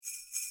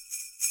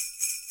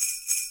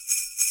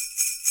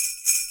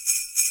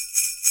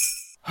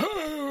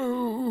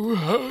Ho,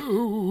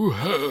 ho,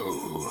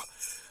 ho.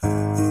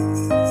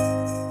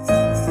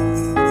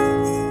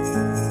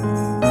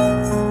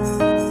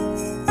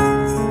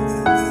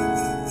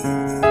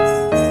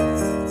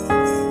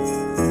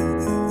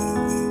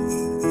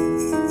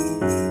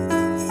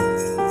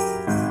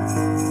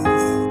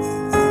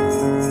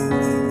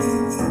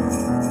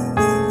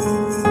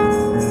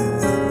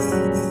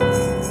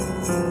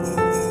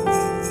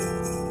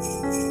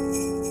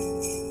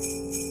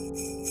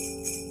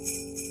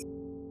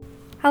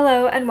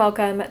 Hello and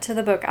welcome to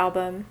the Book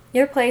Album,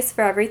 your place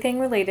for everything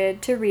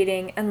related to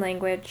reading and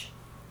language.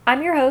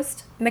 I'm your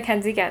host,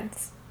 Mackenzie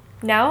Gens.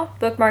 Now,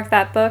 bookmark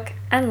that book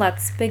and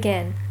let's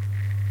begin.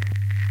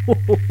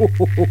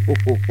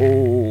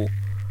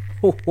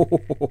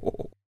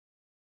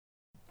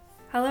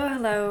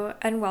 Hallo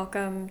and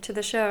welcome to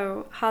the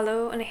show.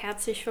 Hallo und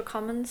herzlich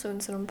willkommen zu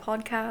unserem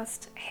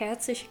Podcast.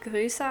 Herzliche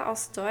Grüße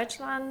aus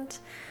Deutschland.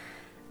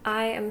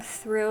 I am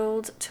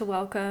thrilled to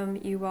welcome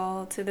you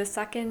all to the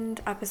second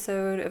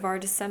episode of our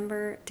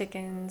December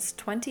Dickens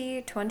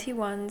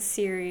 2021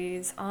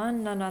 series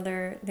on none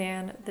other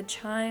than The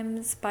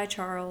Chimes by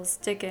Charles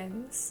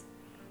Dickens.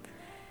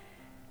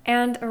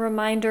 And a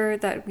reminder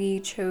that we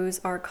chose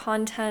our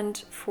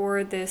content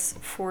for this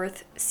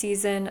fourth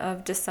season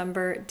of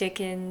December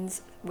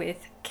Dickens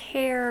with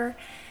care,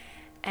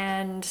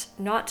 and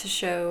not to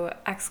show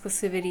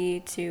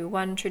exclusivity to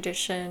one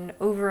tradition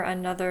over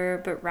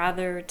another, but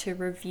rather to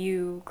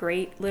review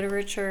great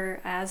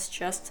literature as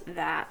just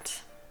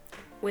that.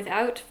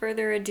 Without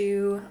further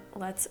ado,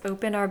 let's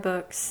open our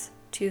books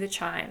to the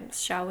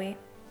Chimes, shall we?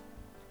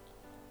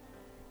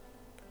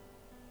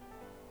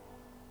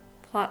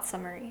 Plot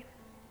summary.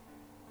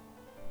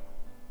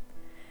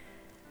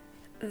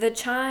 The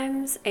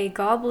Chimes, a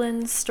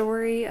goblin's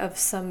story of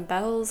some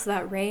bells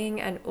that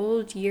rang an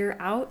old year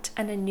out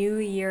and a new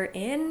year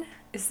in,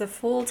 is the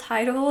full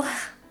title.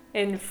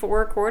 In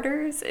 4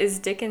 quarters is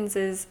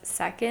Dickens's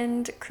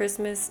second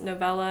Christmas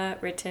novella,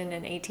 written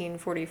in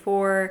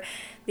 1844,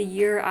 the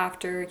year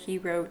after he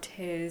wrote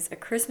his A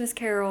Christmas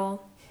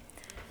Carol.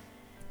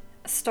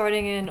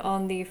 Starting in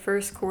on the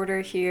first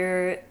quarter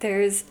here,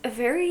 there's a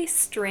very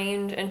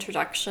strange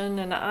introduction,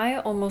 and I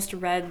almost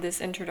read this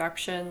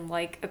introduction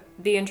like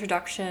the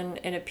introduction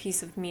in a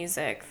piece of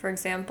music. For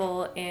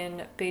example,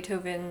 in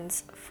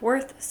Beethoven's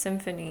Fourth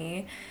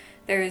Symphony,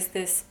 there's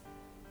this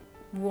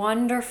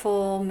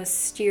wonderful,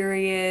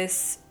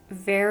 mysterious,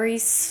 very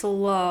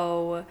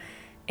slow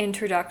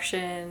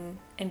introduction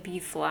in B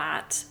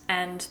flat,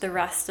 and the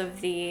rest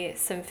of the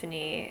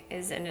symphony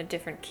is in a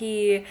different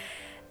key.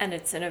 And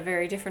it's in a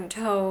very different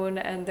tone,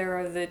 and there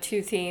are the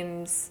 2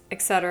 themes,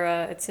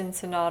 etc. It's in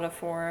sonata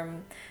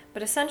form.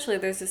 But essentially,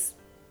 there's this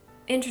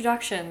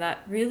introduction that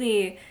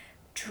really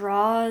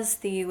draws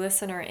the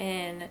listener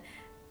in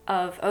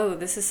of, oh,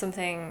 this is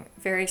something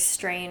very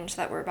strange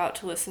that we're about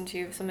to listen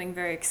to, something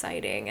very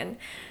exciting. And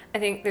I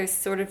think there's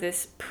sort of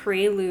this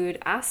prelude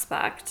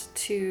aspect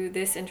to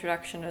this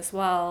introduction as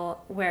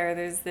well, where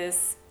there's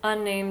this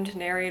unnamed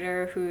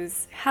narrator who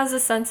has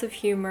a sense of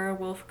humor,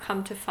 we'll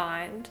come to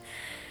find.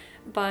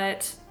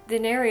 But the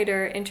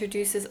narrator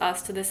introduces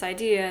us to this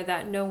idea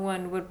that no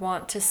one would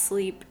want to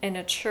sleep in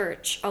a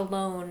church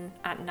alone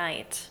at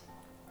night.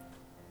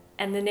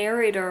 And the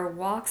narrator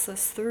walks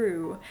us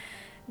through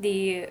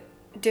the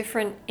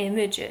different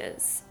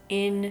images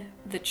in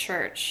the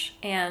church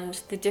and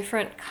the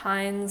different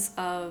kinds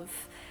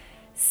of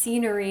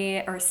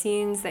scenery or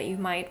scenes that you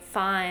might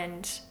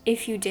find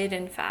if you did,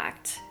 in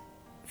fact,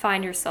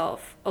 find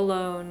yourself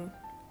alone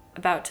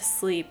about to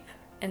sleep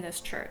in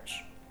this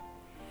church.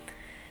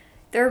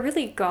 There are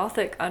really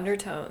gothic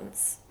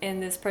undertones in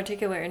this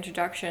particular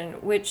introduction,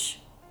 which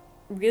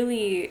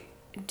really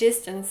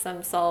distance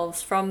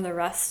themselves from the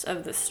rest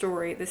of the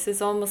story. This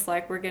is almost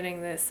like we're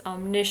getting this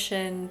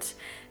omniscient,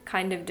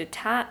 kind of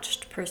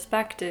detached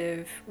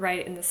perspective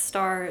right in the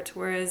start,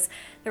 whereas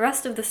the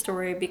rest of the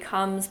story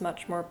becomes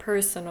much more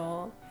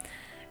personal.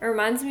 It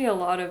reminds me a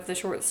lot of the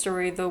short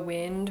story The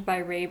Wind by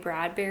Ray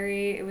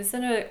Bradbury. It was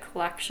in a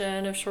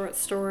collection of short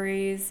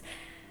stories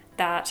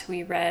that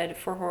we read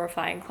for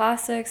Horrifying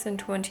Classics in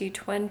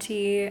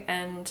 2020,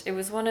 and it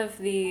was one of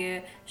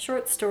the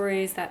short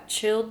stories that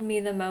chilled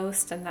me the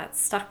most and that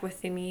stuck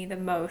with me the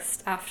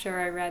most after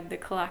I read the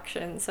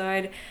collection. So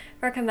I'd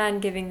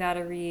recommend giving that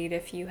a read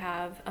if you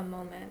have a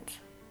moment.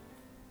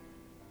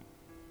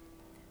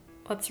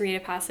 Let's read a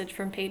passage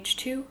from page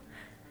 2.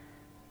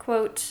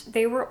 Quote,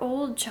 "They were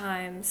old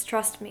chimes,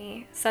 trust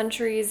me.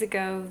 Centuries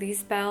ago,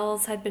 these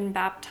bells had been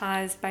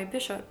baptized by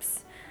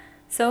bishops.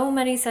 So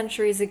many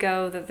centuries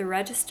ago that the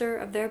register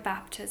of their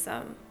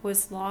baptism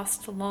was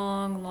lost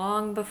long,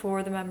 long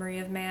before the memory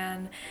of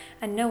man,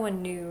 and no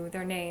one knew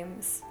their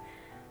names.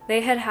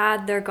 They had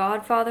had their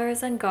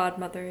godfathers and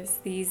godmothers,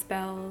 these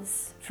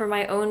bells. For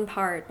my own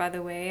part, by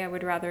the way, I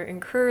would rather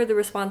incur the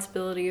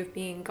responsibility of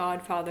being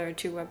godfather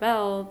to a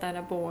bell than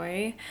a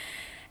boy,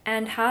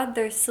 and had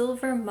their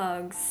silver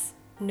mugs,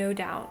 no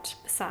doubt,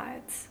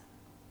 besides.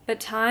 But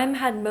time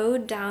had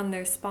mowed down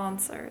their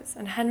sponsors,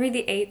 and Henry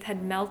VIII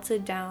had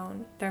melted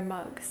down their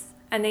mugs,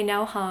 and they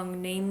now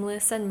hung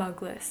nameless and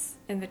mugless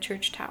in the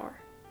church tower,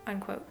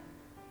 unquote.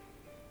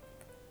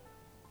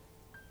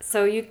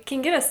 So you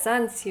can get a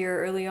sense here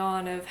early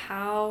on of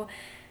how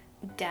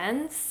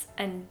dense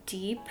and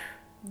deep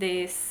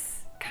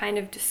this kind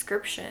of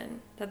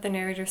description that the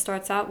narrator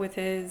starts out with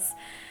is.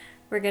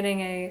 We're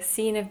getting a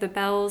scene of the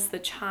bells, the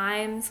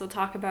chimes. We'll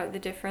talk about the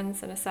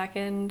difference in a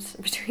second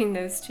between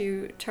those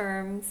two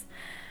terms.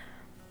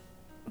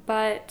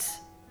 But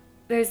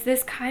there's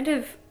this kind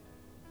of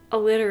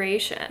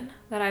alliteration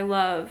that I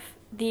love.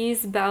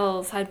 These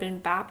bells had been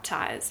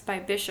baptized by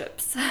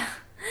bishops.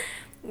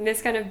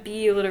 This kind of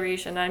B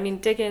alliteration. I mean,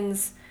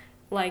 Dickens,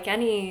 like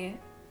any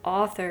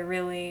author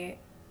really,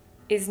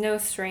 is no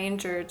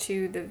stranger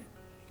to the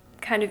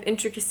kind of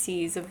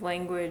intricacies of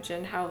language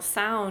and how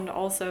sound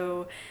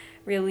also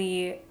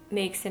really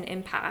makes an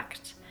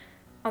impact.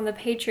 On the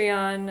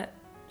Patreon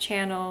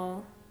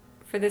channel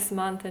for this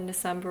month in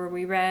December,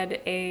 we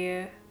read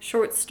a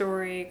short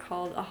story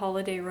called A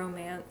Holiday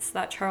Romance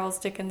that Charles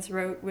Dickens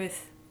wrote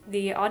with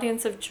the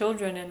audience of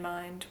children in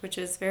mind, which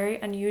is very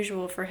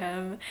unusual for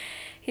him.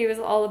 He was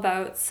all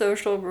about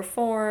social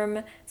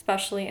reform,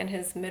 especially in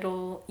his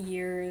middle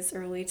years,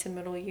 early to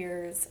middle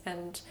years,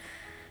 and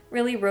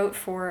really wrote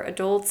for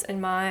adults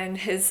in mind.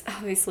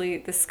 Obviously,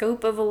 the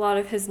scope of a lot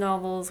of his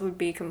novels would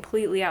be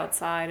completely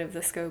outside of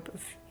the scope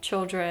of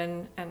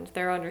children and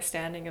their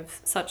understanding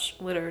of such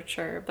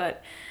literature,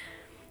 but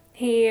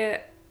he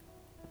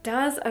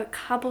does a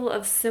couple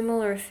of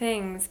similar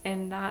things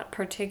in that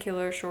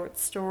particular short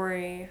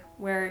story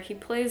where he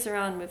plays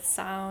around with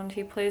sound,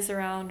 he plays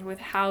around with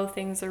how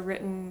things are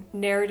written,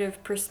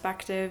 narrative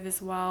perspective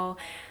as well,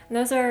 and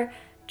those are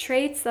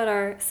traits that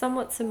are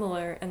somewhat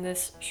similar in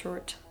this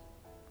short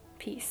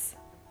piece.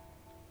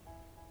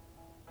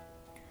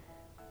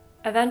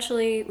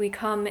 Eventually, we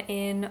come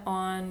in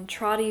on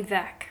Trotty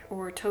Veck,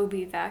 or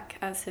Toby Veck,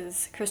 as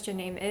his Christian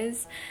name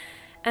is.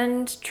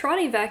 And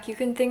Trotty Veck, you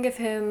can think of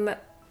him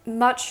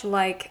much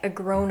like a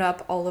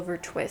grown-up Oliver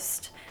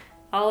Twist.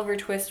 Oliver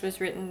Twist was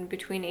written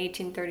between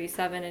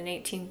 1837 and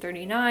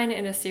 1839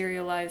 in a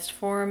serialized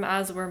form,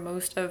 as were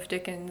most of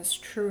Dickens'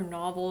 true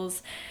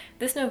novels.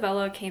 This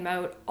novella came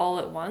out all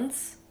at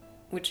once,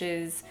 which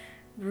is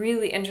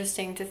really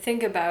interesting to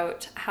think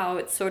about how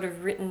it's sort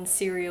of written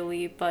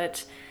serially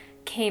but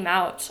came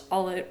out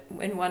all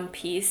in one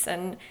piece,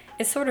 and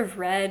it's sort of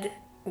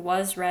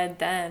was read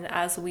then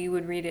as we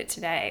would read it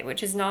today,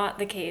 which is not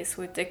the case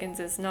with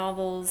Dickens's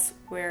novels,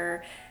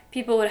 where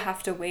people would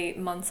have to wait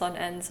months on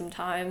end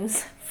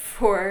sometimes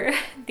for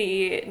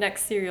the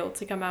next serial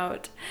to come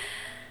out.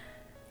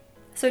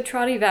 So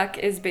Trotty Veck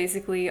is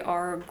basically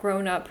our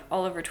grown-up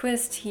Oliver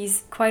Twist.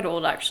 He's quite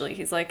old, actually.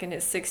 He's like in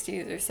his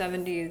 60s or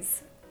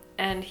 70s.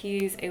 And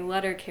he's a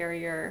letter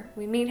carrier.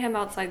 We meet him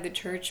outside the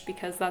church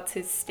because that's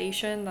his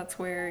station. That's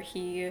where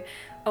he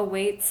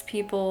awaits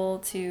people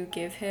to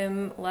give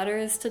him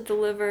letters to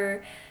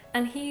deliver.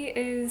 And he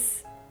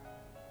is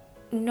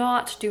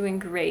not doing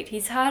great.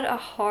 He's had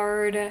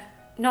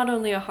not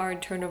only a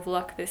hard turn of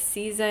luck this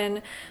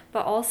season,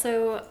 but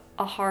also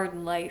a hard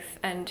life.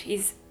 And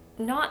he's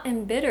not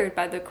embittered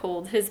by the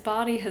cold. His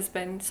body has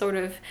been sort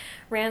of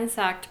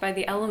ransacked by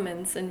the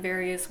elements in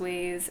various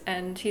ways,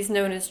 and he's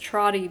known as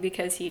Trotty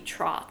because he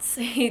trots.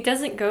 He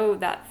doesn't go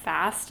that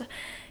fast.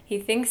 He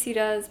thinks he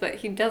does, but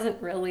he doesn't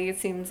really, it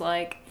seems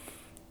like.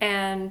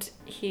 And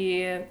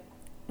he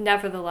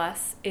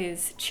nevertheless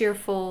is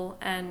cheerful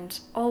and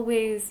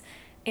always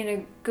in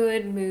a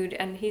good mood,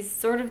 and he's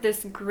sort of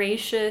this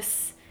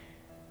gracious,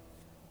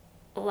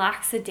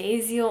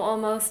 lackadaisical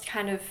almost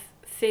kind of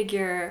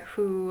figure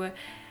who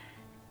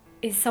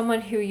is someone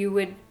who you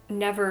would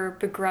never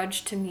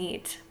begrudge to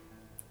meet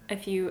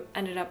if you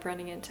ended up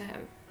running into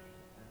him.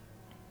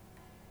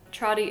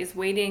 Trotty is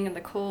waiting in the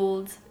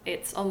cold.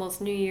 It's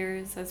almost New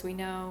Year's, as we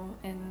know,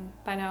 and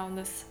by now in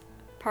this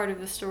part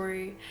of the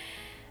story.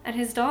 And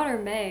his daughter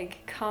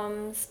Meg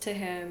comes to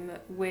him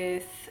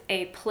with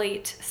a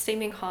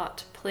steaming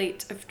hot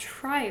plate of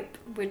tripe,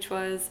 which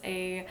was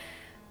a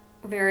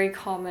very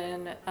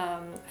common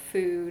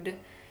food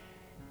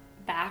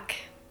back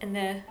in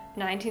the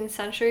 19th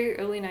century,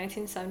 early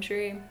 19th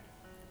century,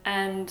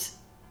 and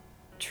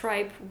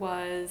tripe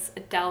was a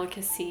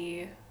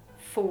delicacy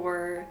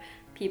for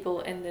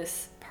people in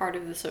this part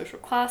of the social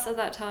class at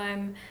that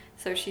time,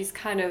 so she's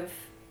kind of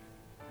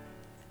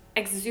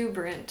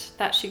exuberant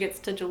that she gets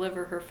to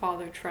deliver her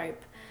father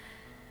tripe,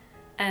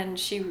 and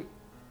she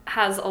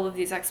has all of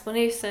these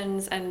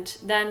explanations, and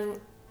then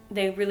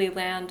they really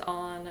land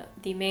on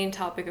the main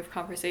topic of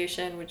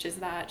conversation, which is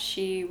that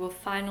she will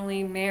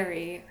finally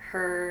marry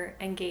her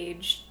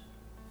engaged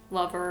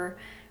lover,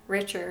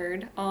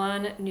 Richard,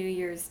 on New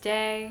Year's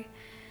Day.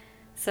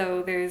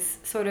 So there's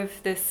sort of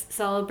this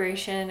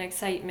celebration,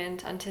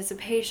 excitement,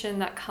 anticipation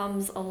that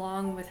comes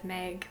along with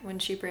Meg when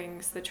she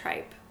brings the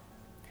tripe.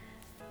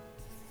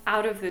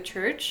 Out of the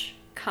church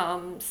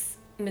comes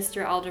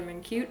Mr.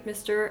 Alderman Cute,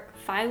 Mr.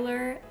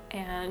 Filer,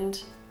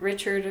 and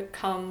Richard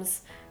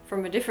comes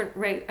from a different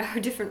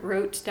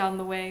route down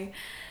the way.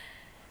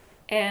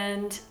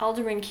 And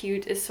Alderman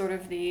Cute is sort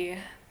of the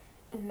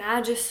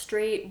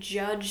magistrate,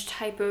 judge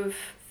type of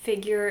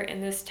figure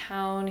in this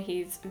town.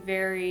 He's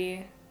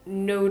very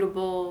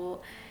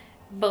notable.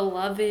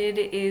 Beloved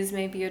is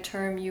maybe a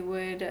term you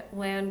would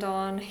land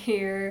on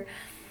here.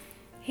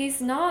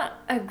 He's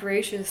not a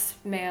gracious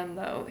man,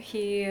 though.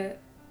 He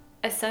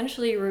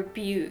essentially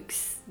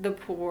rebukes the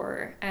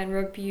poor and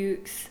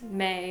rebukes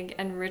Meg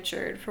and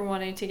Richard for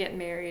wanting to get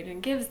married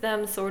and gives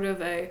them sort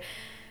of a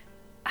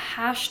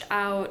hashed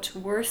out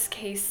worst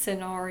case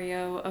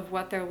scenario of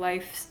what their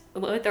life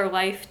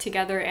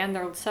together and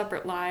their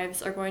separate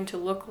lives are going to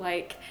look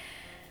like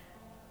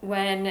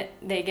when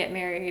they get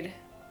married.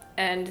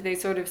 And they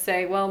sort of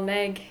say, well,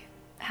 Meg,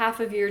 half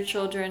of your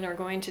children are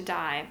going to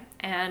die,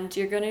 and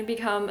you're going to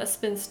become a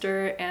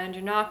spinster, and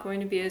you're not going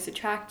to be as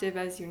attractive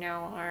as you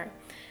now are.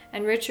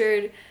 And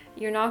Richard,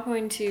 you're not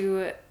going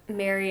to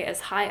marry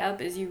as high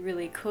up as you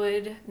really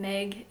could.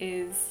 Meg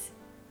is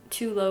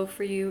too low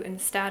for you in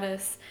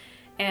status,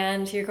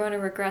 and you're going to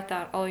regret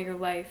that all your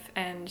life,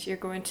 and you're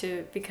going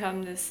to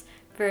become this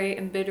very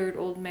embittered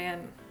old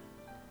man.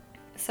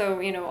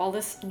 So, all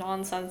this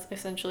nonsense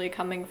essentially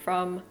coming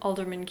from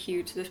Alderman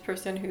Cute, this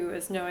person who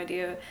has no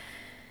idea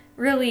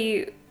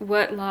really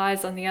what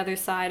lies on the other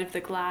side of the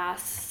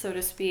glass, so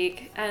to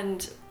speak.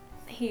 And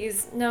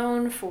he's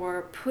known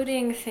for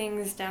putting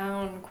things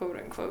down, quote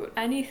unquote,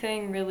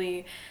 anything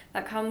really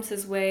that comes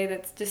his way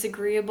that's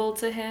disagreeable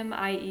to him,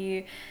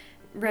 i.e.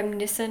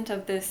 reminiscent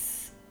of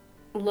this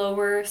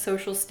lower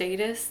social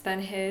status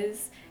than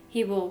his,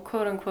 he will,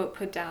 quote unquote,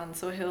 put down.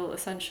 So he'll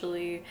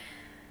essentially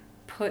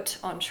put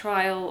on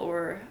trial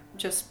or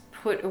just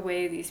put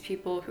away these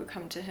people who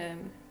come to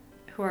him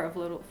who are of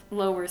little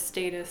lower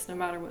status no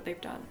matter what they've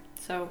done.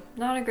 So,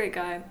 not a great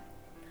guy.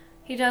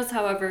 He does,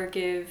 however,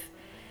 give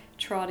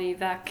Trotty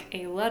Veck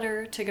a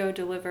letter to go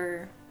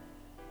deliver,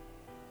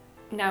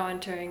 now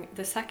entering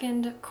the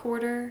second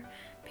quarter,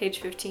 page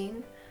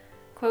 15.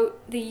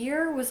 Quote, "The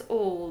year was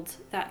old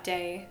that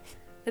day.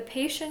 The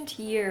patient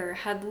year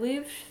had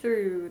lived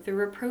through the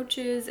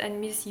reproaches and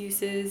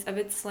misuses of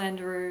its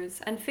slanderers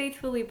and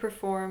faithfully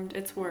performed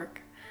its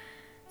work.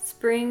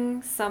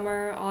 Spring,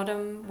 summer,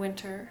 autumn,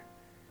 winter.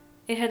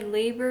 It had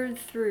labored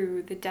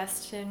through the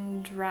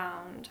destined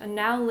round and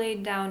now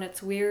laid down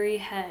its weary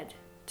head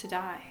to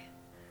die.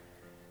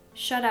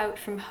 Shut out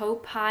from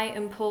hope, high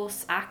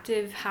impulse,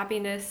 active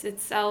happiness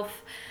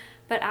itself,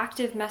 but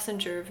active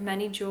messenger of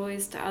many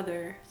joys to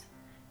others,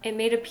 it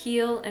made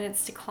appeal in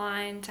its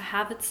decline to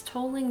have its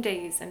tolling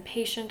days and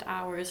patient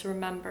hours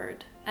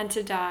remembered, and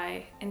to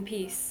die in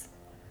peace.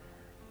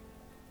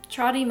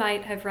 Trotty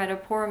might have read a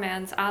poor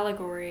man's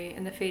allegory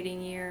in the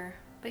fading year,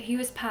 but he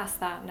was past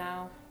that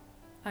now."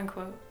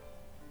 Unquote.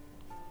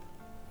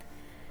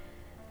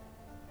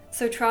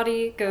 So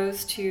Trotty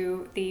goes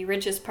to the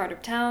richest part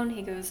of town.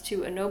 He goes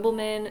to a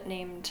nobleman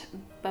named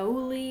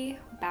Bowley,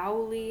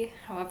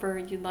 however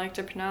you'd like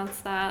to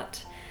pronounce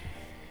that.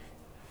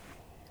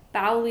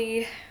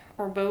 Bowley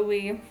or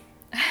Bowley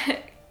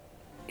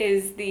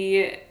is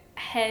the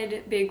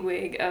head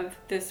bigwig of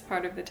this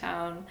part of the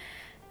town,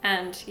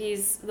 and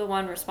he's the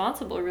one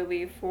responsible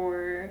really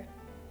for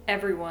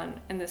everyone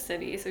in the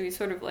city. So he's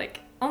sort of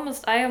like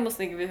I almost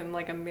think of him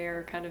like a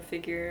mayor kind of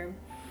figure.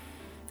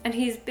 And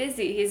he's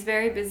busy. He's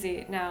very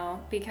busy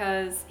now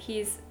because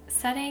he's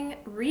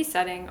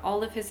resetting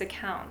all of his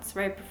accounts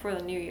right before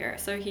the new year.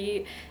 So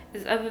he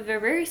is of a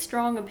very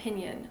strong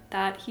opinion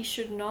that he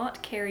should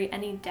not carry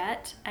any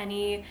debt,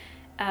 any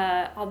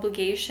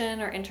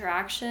obligation or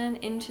interaction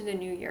into the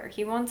new year.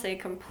 He wants a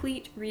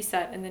complete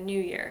reset in the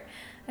new year.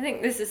 I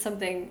think this is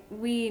something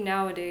we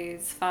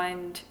nowadays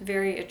find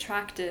very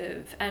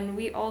attractive, and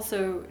we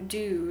also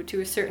do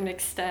to a certain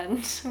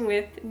extent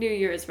with New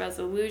Year's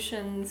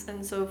resolutions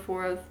and so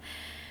forth.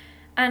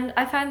 And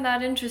I find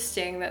that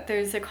interesting that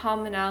there's a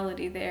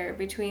commonality there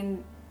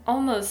between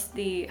almost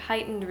the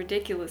heightened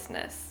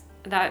ridiculousness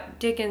that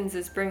Dickens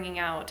is bringing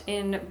out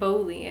in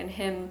Bowley and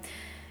him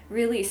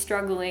really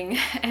struggling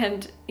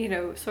and,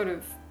 sort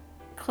of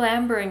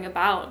clambering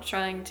about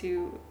trying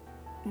to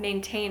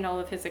maintain all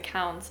of his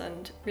accounts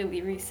and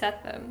really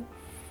reset them,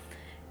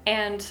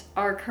 and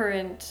our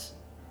current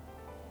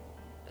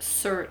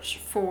search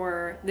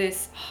for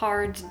this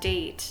hard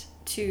date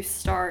to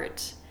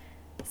start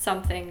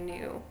something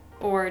new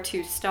or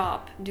to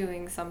stop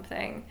doing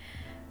something,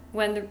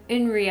 when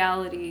in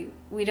reality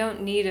we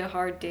don't need a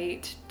hard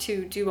date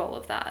to do all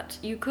of that.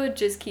 You could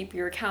just keep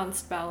your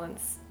accounts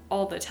balanced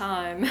all the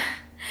time.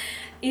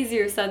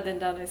 Easier said than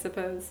done, I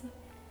suppose.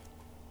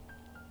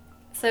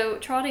 So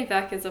Trotty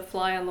Veck is a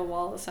fly on the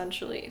wall,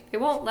 essentially. They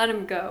won't let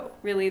him go,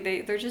 really.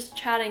 They're just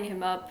chatting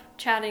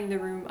the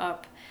room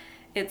up.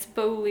 It's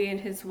Bowley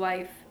and his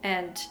wife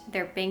and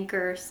their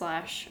banker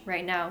 /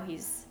 right now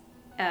he's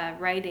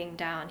writing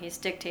down, he's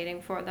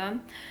dictating for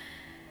them.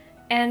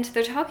 And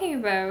they're talking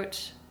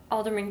about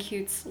Alderman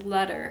Cute's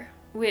letter,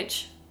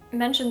 which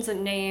mentions a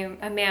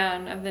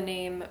man of the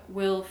name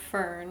William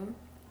Fern,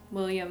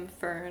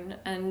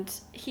 and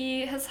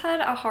he has had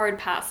a hard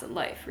pass at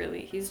life,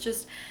 really.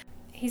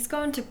 He's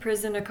gone to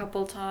prison a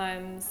couple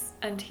times,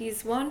 and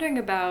he's wandering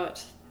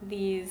about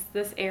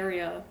this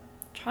area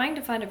trying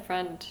to find a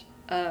friend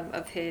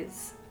of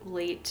his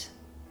late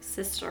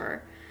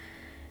sister,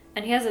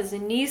 and he has his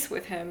niece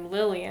with him,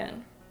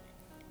 Lillian.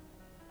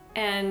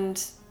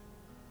 And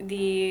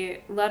the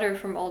letter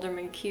from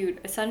Alderman Cute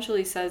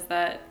essentially says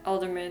that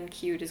Alderman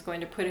Cute is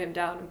going to put him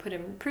down and put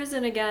him in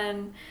prison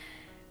again.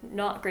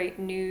 Not great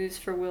news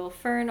for Will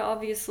Fern,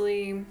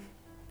 obviously.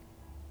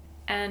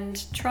 And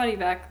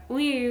Trottyveck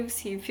leaves.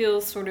 He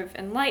feels sort of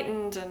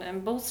enlightened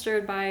and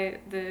bolstered by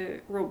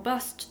the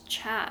robust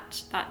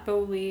chat that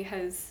Bowley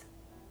has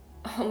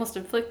almost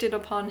inflicted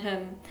upon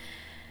him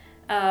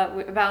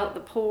about the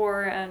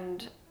poor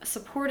and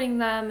supporting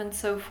them and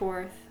so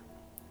forth.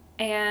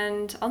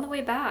 And on the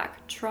way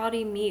back,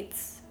 Trotty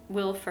meets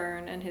Will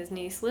Fern and his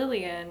niece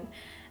Lillian,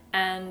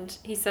 and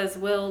he says,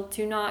 Will,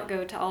 do not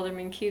go to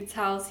Alderman Cute's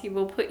house. He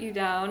will put you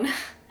down.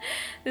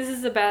 This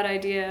is a bad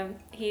idea.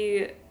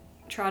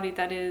 Trotty,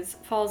 that is,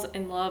 falls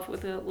in love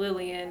with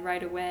Lillian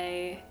right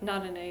away,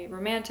 not in a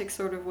romantic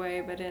sort of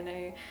way, but in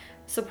a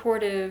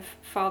supportive,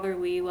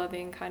 fatherly,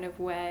 loving kind of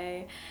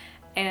way.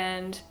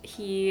 And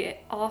he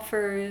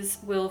offers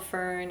Will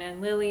Fern and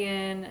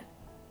Lillian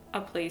a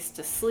place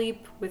to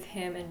sleep with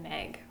him and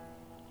Meg.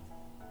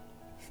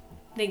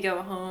 They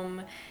go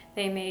home,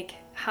 they make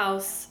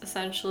house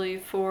essentially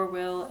for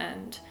Will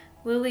and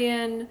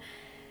Lillian.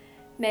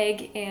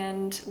 Meg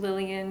and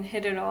Lillian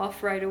hit it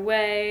off right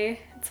away.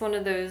 It's one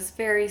of those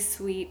very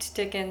sweet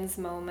Dickens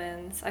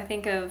moments. I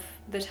think of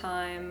the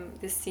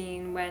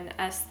scene when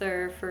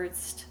Esther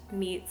first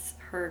meets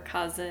her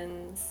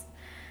cousins.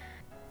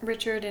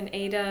 Richard and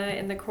Ada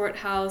in the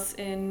courthouse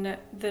in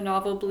the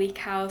novel Bleak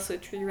House,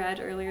 which we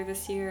read earlier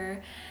this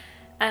year.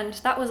 And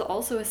that was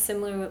also a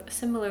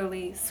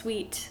similarly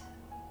sweet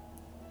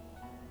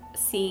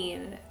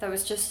scene that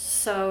was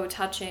just so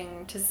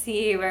touching to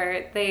see,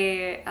 where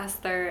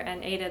Esther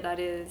and Ada, that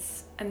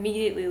is,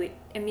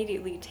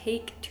 immediately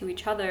take to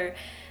each other.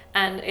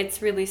 And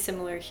it's really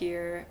similar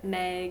here.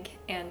 Meg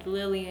and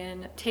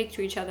Lillian take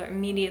to each other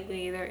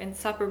immediately. They're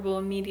inseparable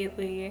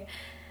immediately.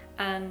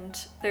 And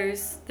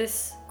there's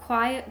this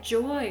quiet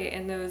joy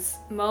in those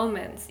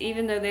moments,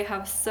 even though they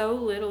have so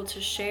little to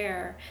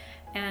share.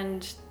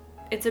 And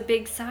it's a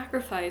big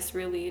sacrifice,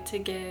 really, to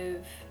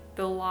give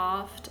the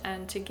loft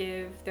and to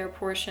give their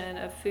portion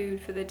of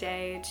food for the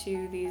day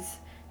to these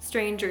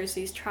strangers,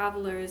 these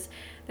travelers.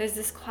 There's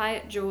this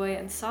quiet joy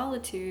and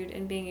solitude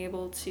in being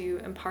able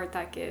to impart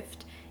that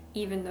gift,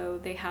 even though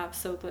they have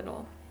so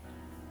little.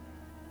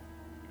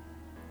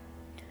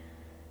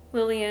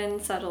 Lillian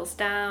settles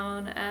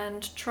down,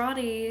 and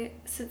Trotty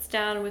sits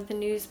down with the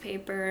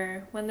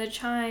newspaper when the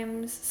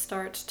chimes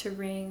start to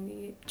ring,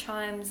 the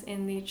chimes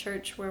in the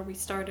church where we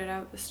started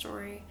out the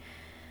story.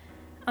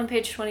 On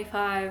page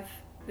 25,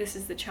 this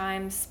is the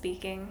chimes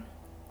speaking.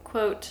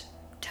 Quote,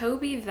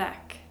 Toby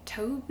Veck,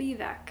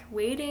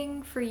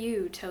 waiting for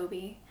you,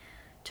 Toby.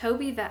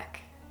 Toby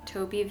Veck,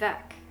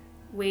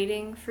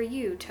 waiting for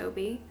you,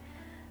 Toby.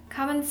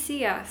 Come and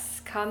see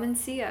us.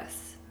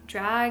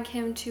 Drag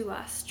him to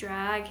us,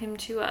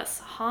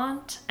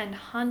 haunt and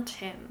hunt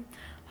him,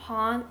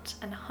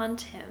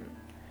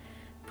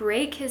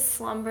 break his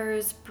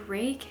slumbers,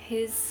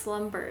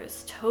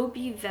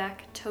 Toby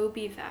Veck,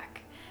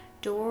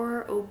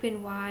 door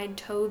open wide,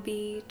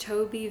 Toby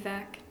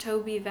Veck,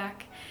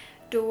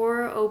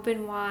 door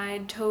open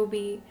wide,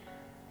 Toby.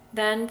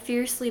 Then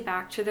fiercely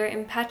back to their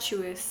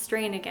impetuous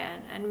strain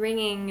again, and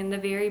ringing in the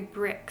very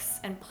bricks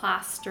and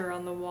plaster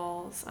on the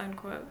walls,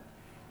 unquote.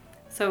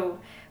 So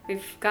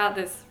we've got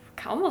this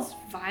almost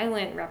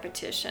violent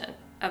repetition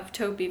of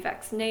Toby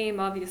Veck's name,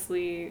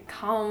 obviously.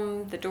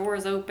 Come, the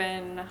door's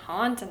open,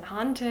 haunt and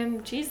hunt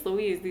him. Jeez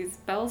Louise, these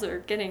bells are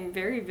getting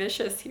very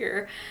vicious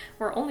here.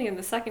 We're only in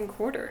the second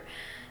quarter.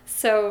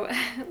 So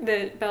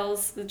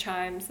the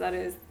chimes, that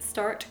is,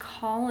 start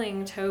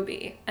calling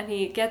Toby, and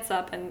he gets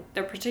up, and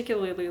they're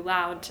particularly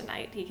loud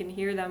tonight. He can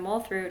hear them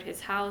all throughout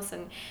his house,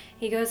 and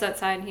he goes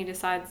outside and he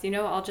decides,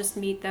 I'll just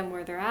meet them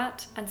where they're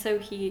at. And so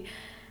he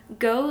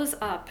goes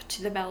up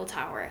to the bell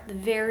tower, the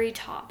very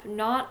top,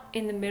 not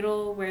in the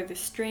middle where the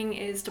string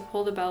is to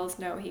pull the bells.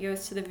 No, he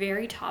goes to the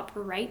very top,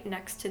 right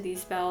next to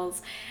these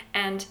bells,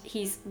 and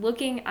he's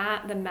looking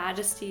at the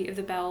majesty of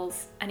the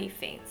bells, and he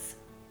faints.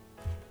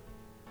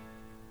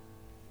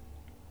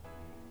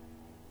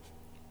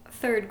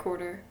 Third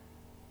quarter.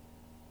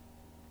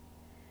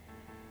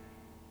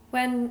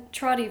 When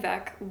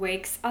Trottyveck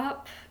wakes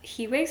up,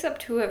 he wakes up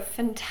to a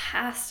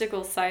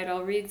fantastical sight.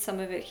 I'll read some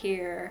of it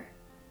here.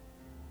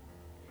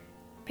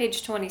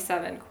 Page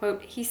 27,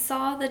 quote, He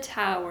saw the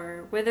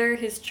tower, whither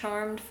his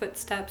charmed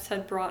footsteps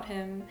had brought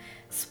him,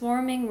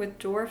 swarming with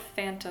dwarf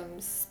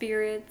phantoms,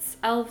 spirits,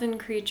 elven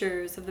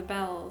creatures of the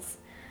bells.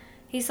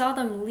 He saw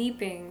them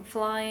leaping,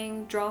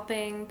 flying,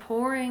 dropping,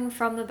 pouring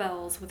from the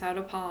bells without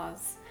a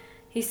pause.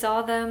 He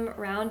saw them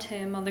round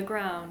him on the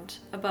ground,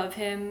 above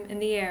him in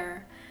the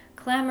air,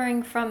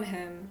 clambering from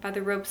him by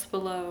the ropes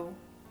below,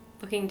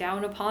 looking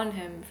down upon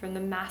him from the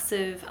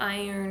massive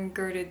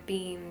iron-girded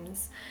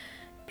beams,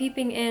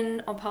 peeping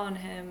in upon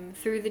him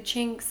through the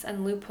chinks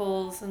and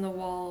loopholes in the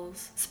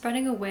walls,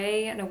 spreading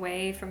away and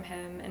away from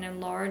him in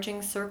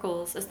enlarging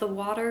circles as the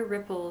water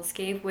ripples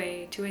gave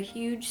way to a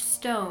huge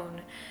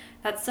stone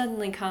that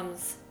suddenly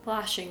comes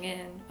flashing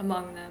in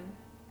among them.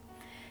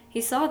 He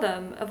saw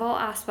them of all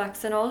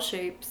aspects and all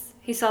shapes.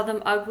 He saw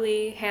them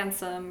ugly,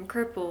 handsome,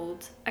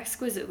 crippled,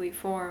 exquisitely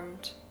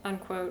formed,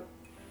 unquote.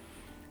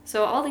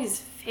 So all these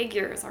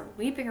figures are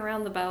leaping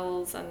around the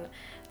bells, and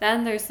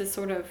then there's this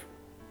sort of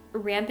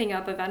ramping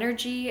up of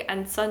energy,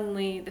 and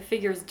suddenly the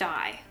figures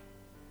die.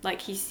 Like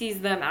he sees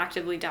them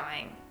actively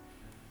dying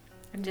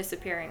and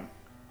disappearing.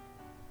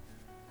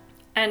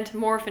 And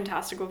more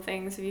fantastical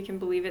things, if you can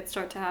believe it,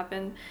 start to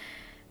happen.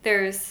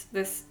 There's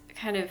this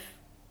kind of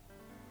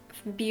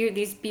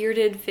these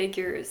bearded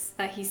figures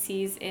that he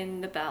sees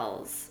in the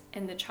bells,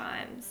 in the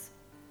chimes.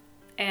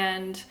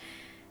 And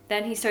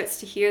then he starts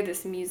to hear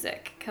this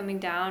music coming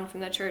down from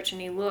the church,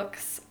 and he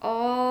looks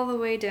all the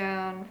way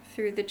down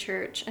through the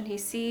church, and he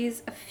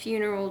sees a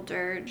funeral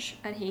dirge,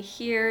 and he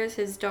hears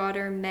his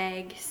daughter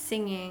Meg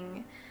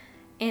singing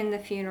in the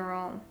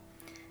funeral.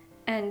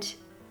 And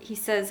he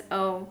says,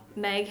 "Oh,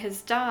 Meg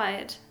has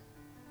died.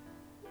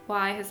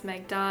 Why has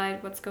Meg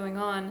died? What's going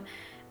on?"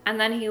 And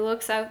then he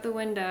looks out the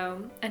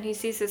window and he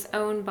sees his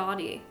own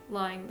body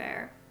lying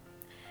there.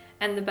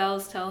 And the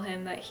bells tell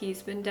him that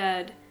he's been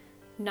dead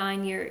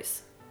 9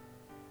 years.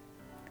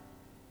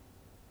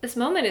 This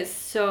moment is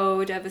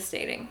so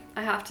devastating,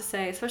 I have to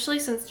say, especially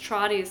since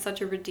Trotty is such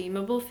a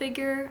redeemable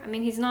figure. I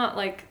mean, he's not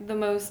like the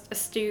most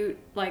astute,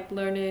 like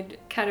learned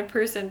kind of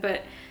person,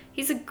 but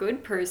he's a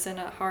good person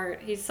at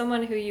heart. He's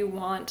someone who you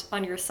want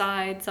on your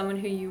side, someone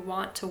who you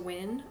want to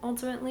win,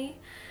 ultimately.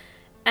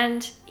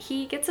 And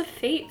he gets a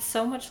fate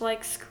so much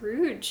like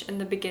Scrooge in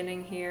the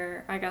beginning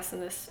here, I guess in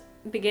this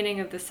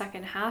beginning of the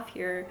second half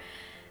here.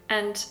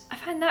 And I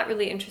find that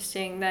really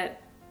interesting,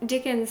 that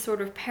Dickens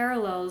sort of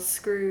parallels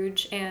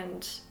Scrooge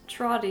and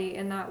Trotty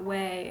in that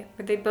way,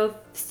 where they both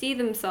see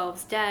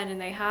themselves dead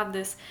and they have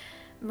this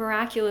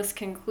miraculous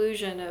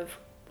conclusion of,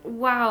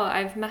 wow,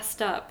 I've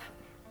messed up.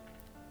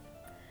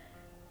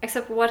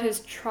 Except what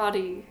has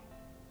Trotty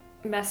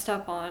messed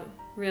up on,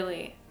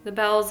 really? The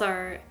bells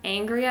are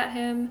angry at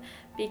him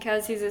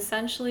because he's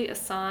essentially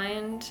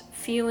assigned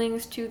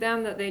feelings to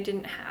them that they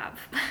didn't have.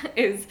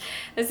 is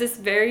this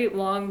very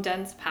long,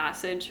 dense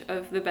passage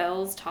of the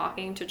bells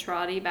talking to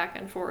Trotty back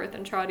and forth,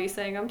 and Trotty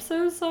saying, "I'm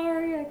so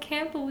sorry, I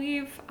can't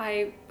believe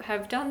I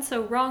have done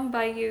so wrong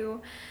by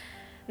you."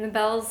 And the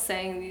bells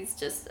saying these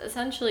just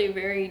essentially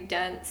very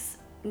dense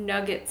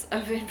nuggets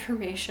of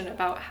information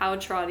about how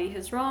Trotty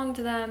has wronged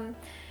them.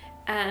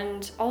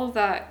 And all of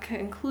that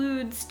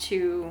concludes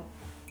to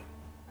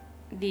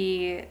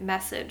the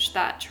message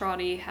that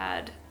Trotty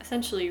had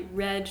essentially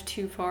read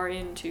too far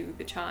into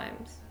the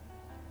chimes.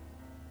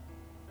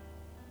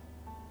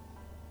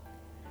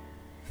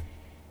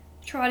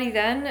 Trotty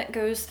then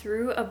goes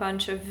through a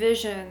bunch of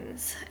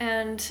visions,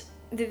 and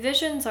the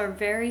visions are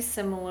very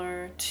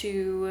similar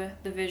to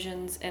the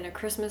visions in A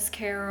Christmas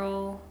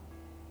Carol.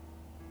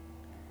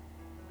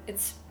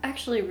 It's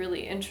actually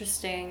really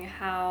interesting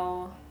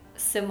how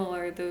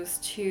similar the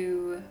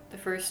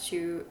first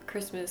two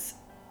Christmas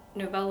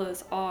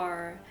novellas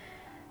are,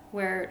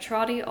 where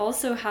Trotty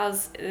also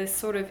has this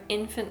sort of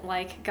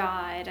infant-like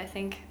guide, I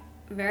think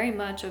very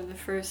much of the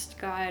first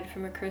guide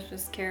from A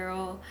Christmas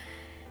Carol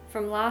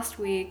from last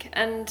week,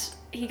 and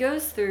he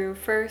goes through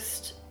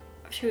first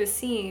to a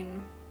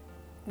scene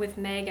with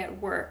Meg at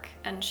work,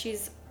 and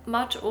she's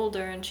much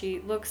older and she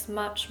looks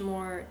much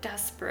more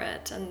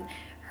desperate, and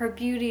her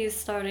beauty is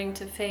starting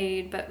to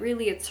fade, but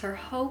really it's her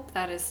hope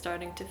that is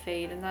starting to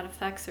fade, and that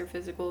affects her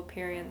physical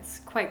appearance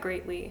quite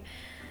greatly.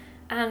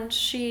 And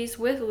she's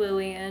with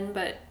Lillian,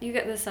 but you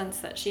get the sense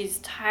that she's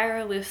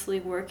tirelessly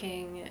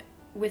working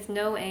with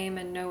no aim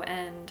and no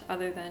end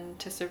other than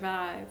to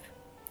survive.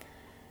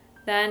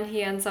 Then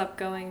he ends up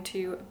going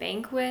to a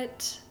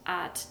banquet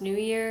at New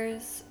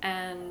Year's,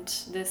 and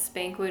this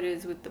banquet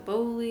is with the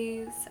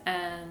Bowleys,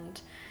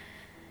 and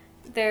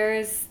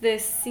there's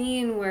this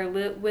scene where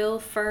Will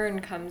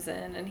Fern comes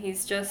in, and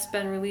he's just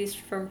been released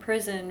from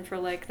prison for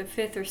like the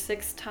 5th or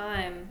 6th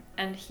time,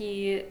 and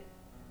he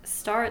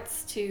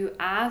starts to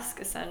ask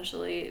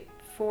essentially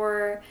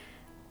for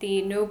the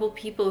noble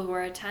people who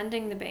are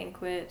attending the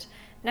banquet,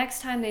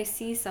 next time they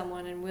see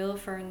someone in Will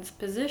Fern's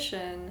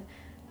position,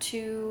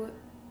 to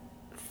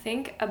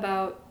think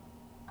about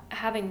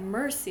having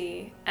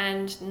mercy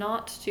and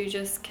not to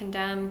just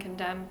condemn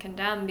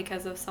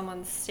because of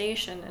someone's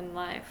station in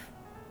life.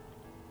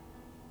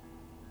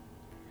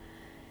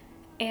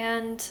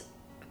 And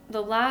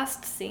the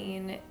last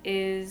scene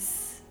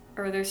is,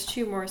 or there's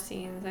 2 more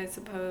scenes, I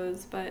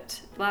suppose, but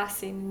last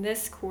scene in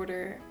this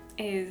quarter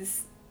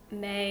is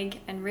Meg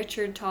and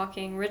Richard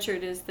talking.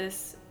 Richard is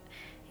this,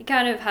 he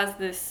kind of has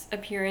this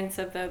appearance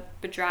of the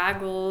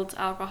bedraggled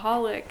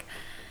alcoholic,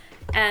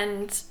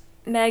 and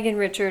Meg and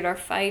Richard are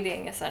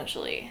fighting,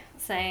 essentially,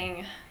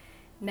 saying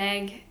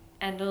Meg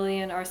and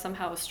Lillian are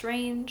somehow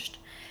estranged,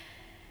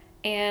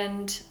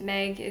 and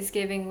Meg is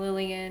giving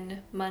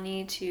Lillian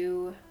money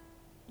to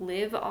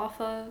live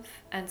off of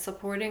and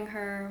supporting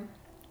her.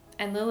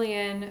 And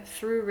Lillian,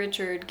 through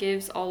Richard,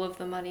 gives all of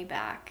the money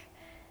back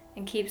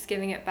and keeps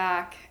giving it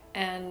back.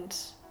 And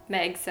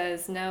Meg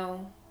says,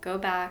 no, go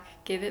back,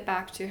 give it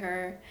back to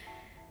her.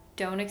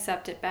 Don't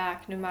accept it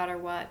back no matter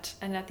what.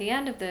 And at the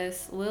end of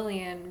this,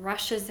 Lillian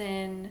rushes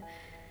in.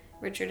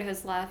 Richard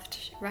has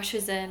left,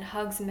 rushes in,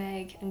 hugs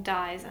Meg, and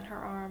dies in her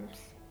arms.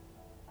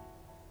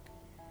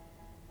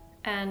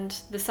 And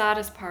the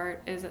saddest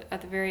part is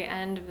at the very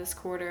end of this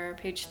quarter,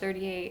 page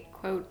 38,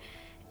 quote,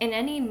 "In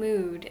any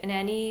mood, in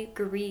any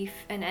grief,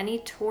 in any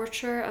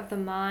torture of the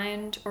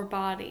mind or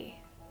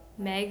body,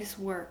 Meg's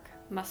work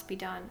must be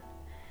done.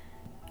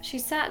 She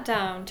sat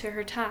down to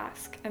her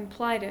task and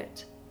plied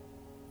it.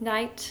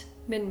 Night,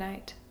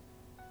 midnight.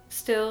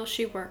 Still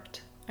she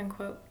worked,"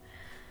 unquote.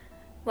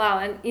 Wow,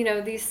 and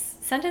these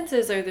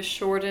sentences are the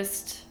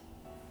shortest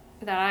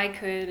that I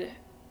could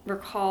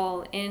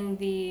recall in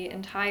the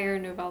entire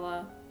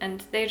novella,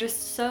 and they're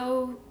just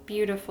so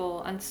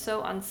beautiful and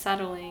so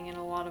unsettling in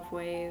a lot of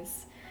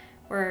ways,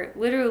 where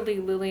literally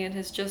Lillian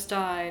has just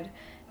died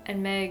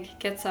and Meg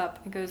gets up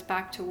and goes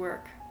back to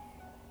work.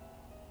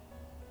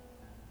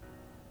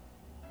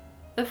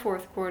 The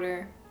fourth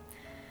quarter.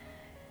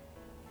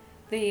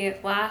 The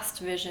last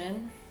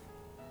vision.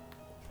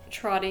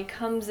 Trotty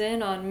comes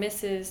in on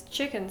Mrs.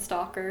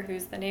 Chickenstalker,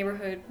 who's the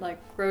neighborhood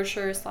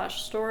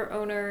grocer/store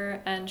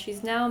owner, and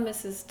she's now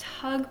Mrs.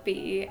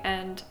 Tugby,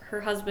 and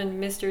her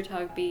husband Mr.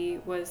 Tugby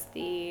was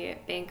the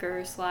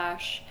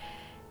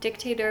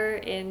banker/dictator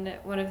in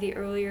one of the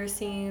earlier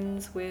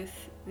scenes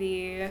with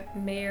the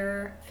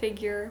mayor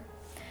figure.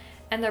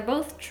 And they're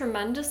both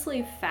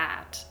tremendously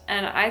fat,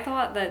 and I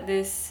thought that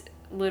this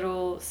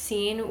little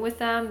scene with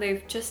them,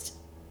 they've just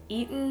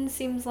eaten,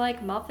 seems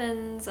like,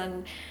 muffins,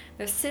 and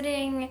they're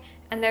sitting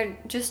and they're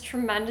just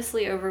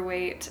tremendously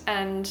overweight,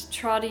 and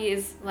Trotty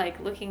is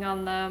looking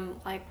on them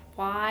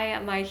why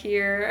am I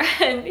here?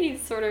 And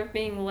he's sort of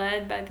being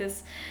led by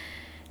this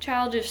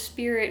childish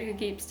spirit who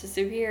keeps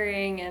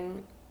disappearing,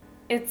 and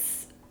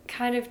it's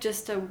kind of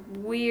just a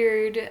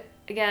weird,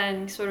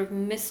 again, sort of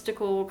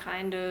mystical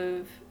kind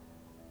of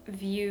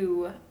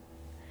view.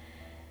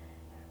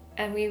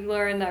 And we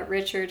learn that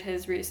Richard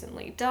has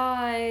recently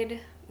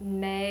died.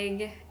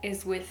 Meg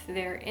is with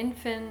their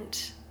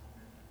infant,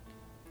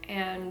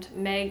 and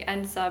Meg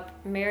ends up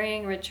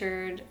marrying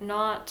Richard,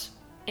 not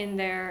in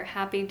their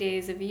happy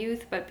days of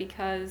youth, but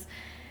because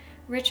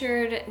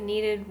Richard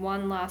needed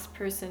one last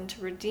person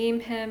to redeem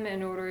him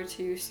in order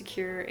to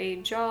secure a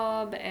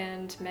job,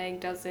 and Meg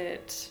does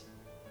it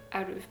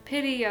out of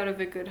pity, out of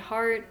a good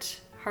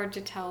heart. Hard to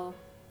tell.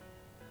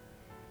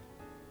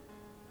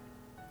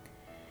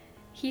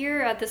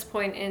 Here, at this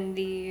point in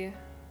the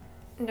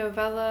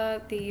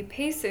novella, the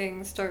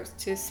pacing starts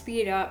to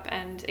speed up,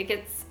 and it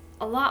gets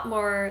a lot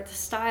more, the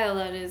style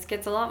that is,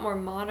 gets a lot more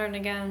modern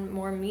again,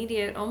 more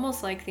immediate,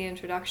 almost like the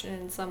introduction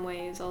in some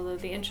ways, although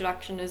the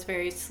introduction is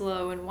very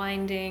slow and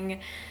winding,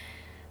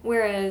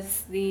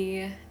 whereas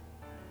the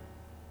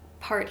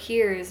part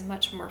here is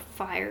much more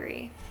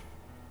fiery.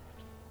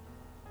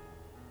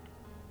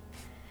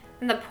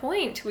 And the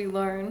point, we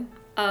learn,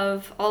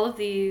 of all of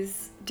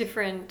these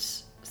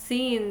different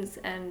scenes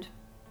and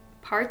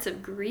parts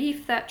of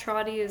grief that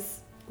Trotty is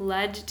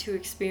led to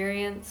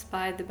experience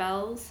by the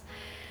bells,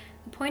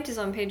 the point is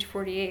on page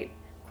 48.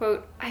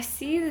 Quote, "I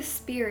see the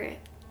spirit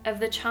of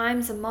the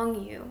chimes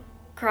among you,"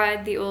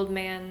 cried the old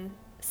man,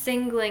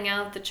 singling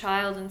out the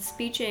child and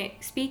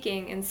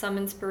speaking in some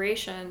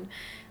inspiration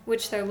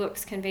which their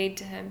looks conveyed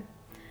to him.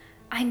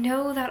 "I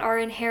know that our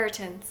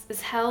inheritance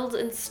is held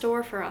in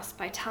store for us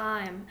by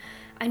time.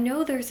 I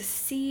know there's a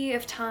sea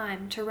of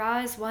time to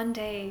rise one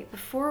day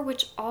before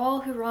which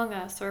all who wrong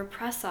us or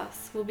oppress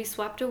us will be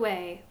swept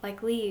away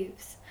like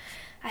leaves.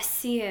 I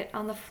see it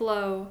on the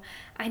flow.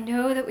 I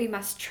know that we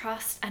must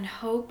trust and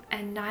hope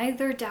and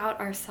neither doubt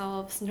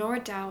ourselves nor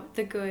doubt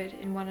the good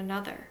in one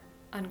another."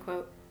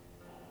 Unquote.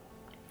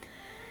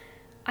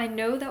 I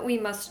know that we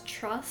must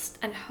trust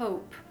and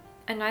hope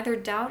and neither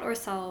doubt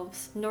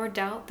ourselves nor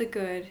doubt the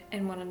good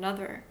in one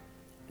another.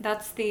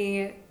 That's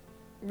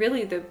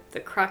really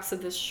the crux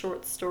of this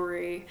short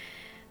story,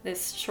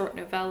 this short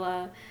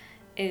novella,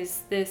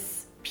 is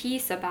this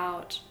piece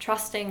about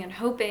trusting and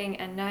hoping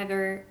and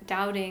neither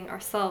doubting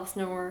ourselves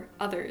nor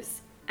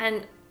others.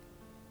 And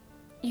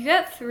you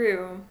get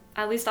through,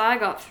 at least I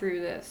got through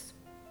this,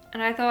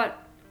 and I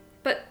thought,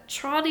 but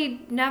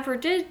Trotty never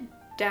did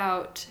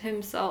doubt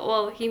himself.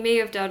 Well, he may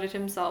have doubted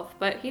himself,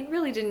 but he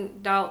really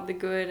didn't doubt the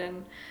good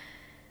in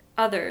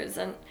others,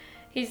 and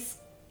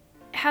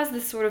has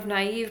this sort of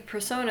naive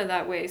persona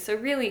that way. So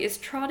really, is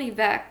Trotty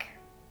Veck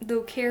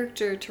the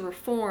character to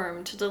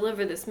reform, to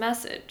deliver this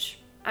message?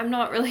 I'm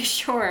not really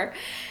sure.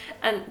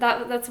 And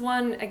that's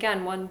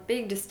one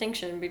big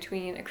distinction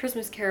between A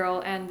Christmas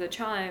Carol and the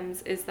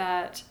Chimes, is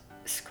that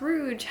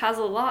Scrooge has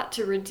a lot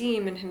to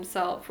redeem in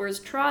himself, whereas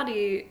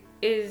Trotty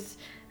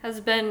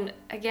has been,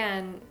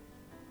 again,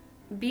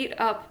 beat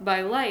up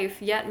by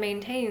life, yet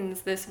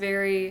maintains this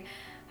very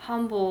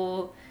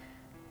humble,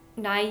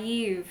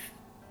 naive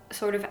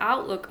sort of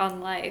outlook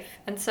on life.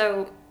 And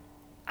so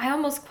I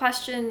almost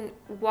question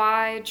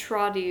why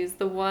Trotty is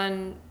the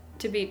one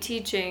to be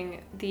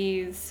teaching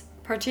these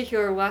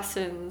particular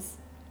lessons.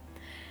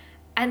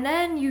 And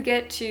then you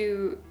get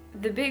to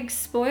the big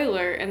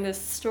spoiler in this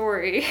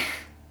story,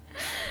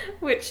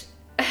 which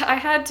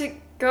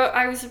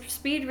I was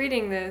speed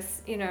reading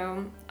this,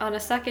 on a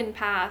second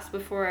pass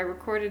before I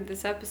recorded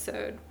this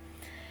episode.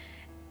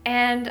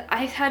 And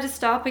I had to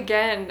stop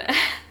again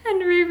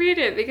and reread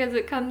it because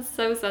it comes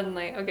so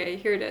suddenly. Okay,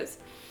 here it is.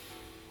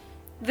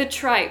 The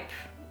tripe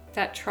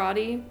that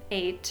Trotty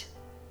ate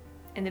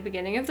in the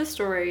beginning of the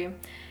story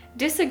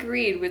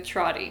disagreed with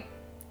Trotty.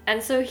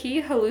 And so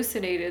he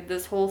hallucinated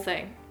this whole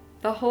thing.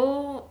 The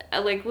whole,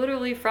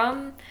 literally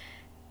from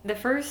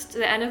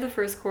the end of the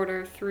first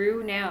quarter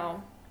through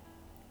now,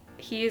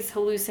 he's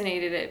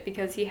hallucinated it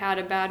because he had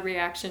a bad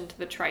reaction to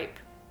the tripe.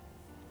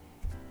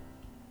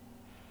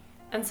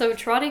 And so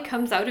Trotty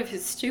comes out of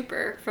his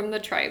stupor from the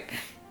tripe.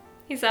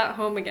 He's at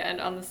home again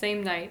on the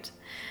same night.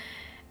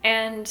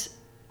 And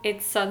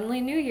it's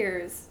suddenly New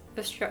Year's.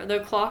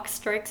 The clock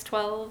strikes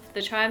 12,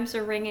 the chimes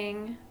are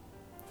ringing,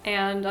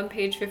 and on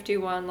page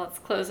 51, let's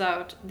close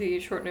out the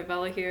short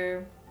novella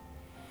here.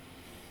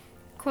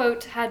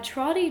 Quote, had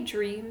Trotty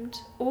dreamed,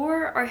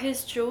 or are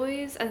his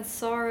joys and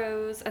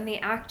sorrows and the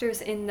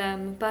actors in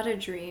them but a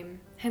dream,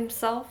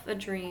 himself a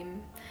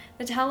dream,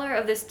 the teller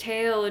of this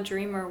tale a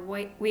dreamer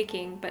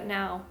waking but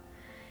now?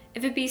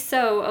 If it be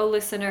so, O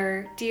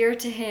listener, dear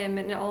to him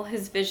in all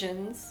his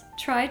visions,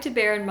 try to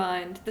bear in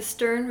mind the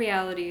stern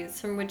realities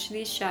from which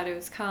these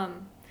shadows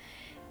come.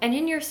 And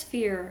in your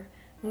sphere,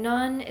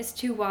 none is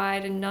too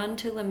wide and none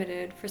too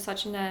limited for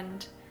such an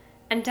end.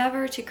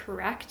 Endeavor to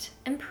correct,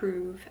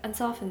 improve, and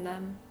soften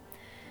them.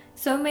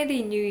 So may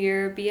the new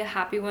year be a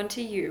happy one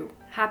to you,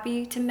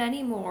 happy to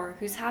many more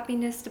whose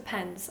happiness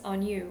depends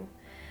on you.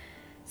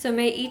 So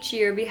may each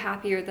year be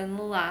happier than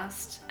the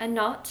last, and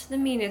not the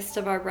meanest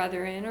of our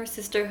brethren or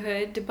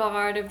sisterhood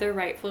debarred of their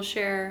rightful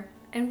share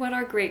in what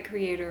our great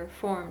Creator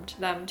formed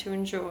them to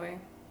enjoy.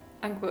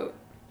 Unquote.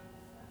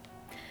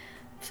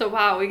 So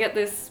wow, we get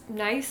this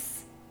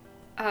nice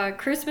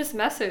Christmas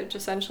message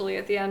essentially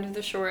at the end of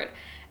the short.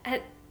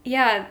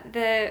 Yeah,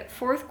 the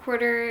fourth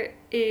quarter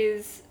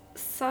is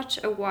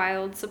such a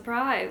wild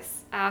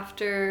surprise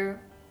after,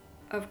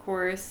 of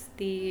course,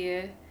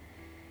 the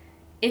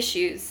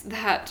issues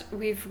that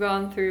we've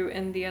gone through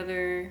in the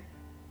other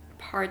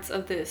parts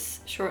of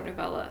this short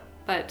novella.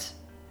 But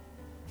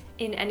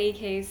in any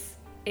case,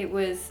 it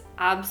was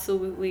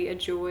absolutely a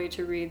joy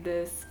to read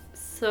this.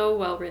 So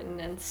well written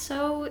and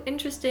so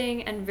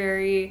interesting and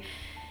very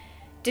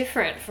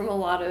different from a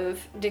lot of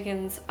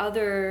Dickens'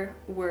 other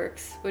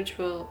works, which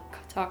we'll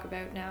talk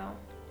about now.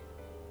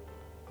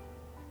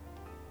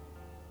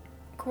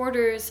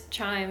 Quarters,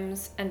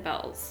 chimes, and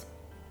bells.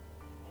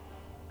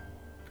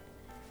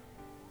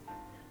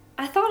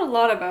 I thought a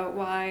lot about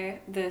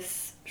why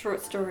this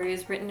short story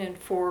is written in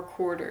 4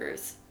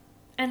 quarters.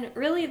 And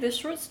really, this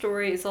short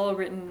story is all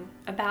written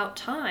about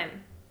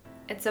time.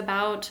 It's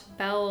about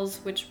bells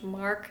which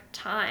mark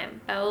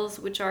time, bells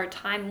which are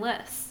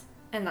timeless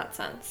in that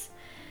sense.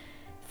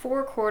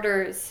 4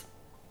 quarters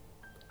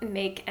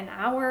make an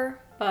hour,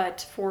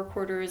 but 4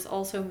 quarters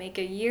also make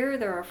a year.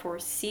 There are 4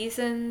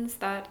 seasons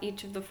that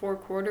each of the 4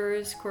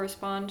 quarters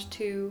correspond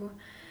to.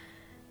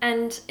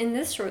 And in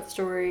this short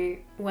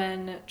story,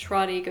 when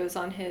Trotty goes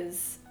on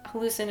his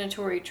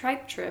hallucinatory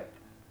tripe trip,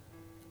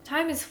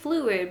 time is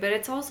fluid, but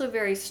it's also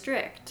very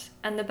strict,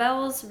 and the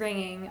bells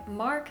ringing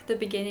mark the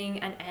beginning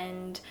and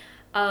end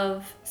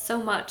of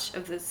so much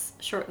of this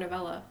short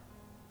novella.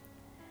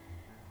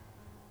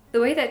 The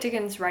way that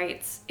Dickens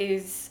writes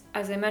is,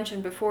 as I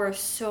mentioned before,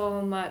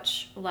 so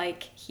much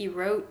like he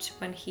wrote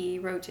when he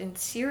wrote in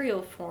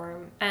serial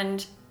form,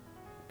 and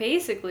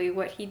basically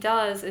what he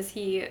does is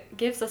he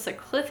gives us a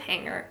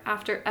cliffhanger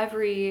after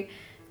every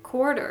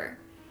quarter,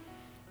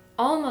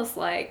 almost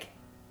like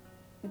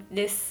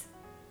this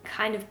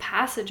kind of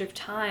passage of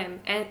time,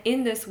 and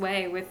in this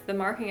way with the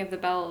marking of the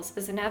bells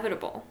is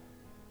inevitable.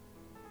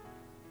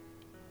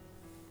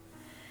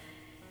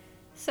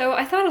 So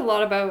I thought a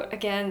lot about,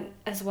 again,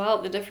 as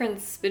well, the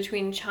difference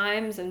between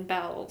chimes and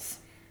bells.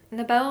 And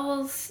the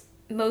bells,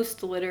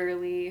 most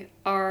literally,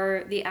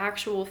 are the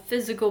actual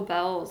physical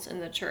bells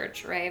in the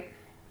church, right?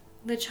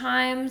 The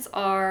chimes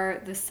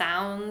are the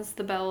sounds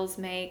the bells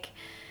make.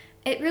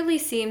 It really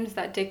seems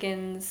that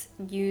Dickens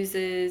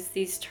uses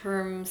these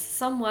terms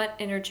somewhat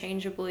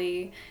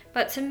interchangeably,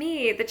 but to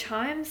me, the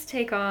chimes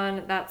take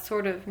on that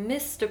sort of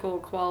mystical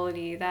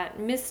quality, that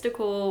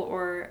mystical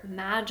or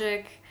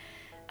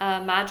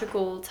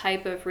magical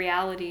type of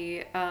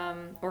reality,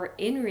 or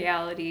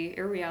irreality,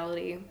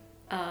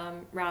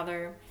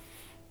 rather,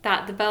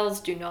 that the bells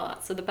do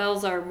not. So the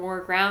bells are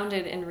more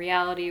grounded in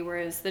reality,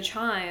 whereas the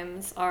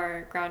chimes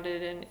are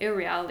grounded in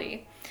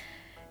irreality.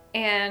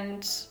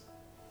 And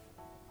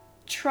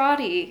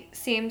Trotty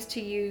seems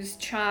to use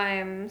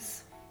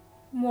chimes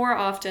more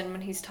often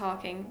when he's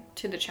talking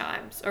to the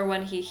chimes, or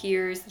when he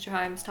hears the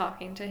chimes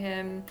talking to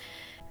him.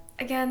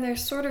 Again,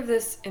 there's sort of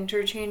this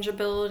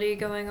interchangeability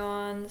going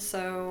on,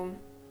 so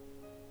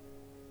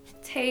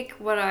take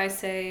what I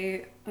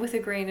say with a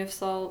grain of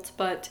salt,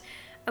 but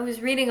I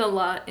was reading a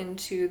lot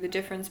into the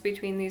difference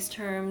between these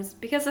terms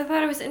because I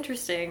thought it was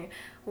interesting.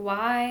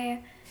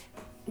 Why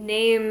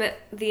name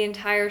the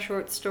entire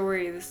short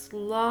story this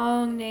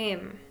long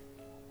name?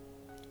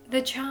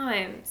 The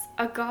Chimes,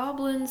 a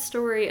goblin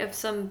story of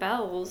some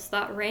bells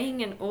that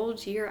rang an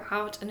old year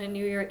out and a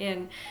new year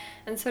in.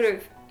 And sort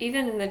of,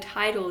 even in the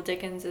title,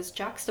 Dickens is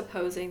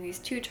juxtaposing these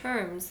two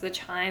terms, the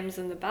chimes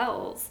and the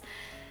bells.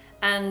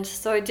 And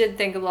so I did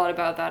think a lot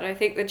about that. I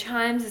think the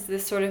chimes is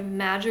this sort of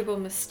magical,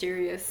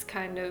 mysterious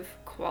kind of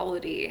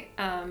quality,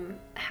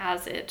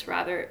 has it,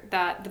 rather,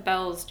 that the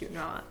bells do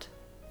not.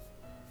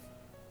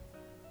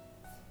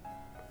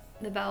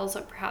 The bells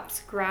are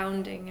perhaps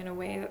grounding in a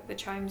way that the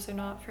chimes are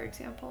not, for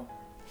example.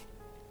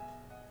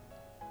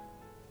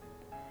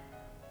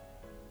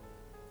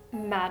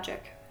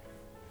 Magic.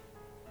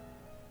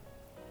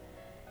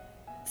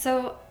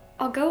 So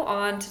I'll go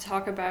on to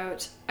talk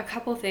about a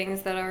couple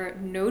things that are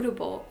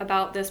notable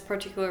about this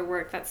particular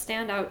work that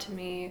stand out to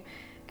me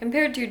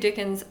compared to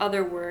Dickens'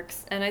 other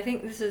works, and I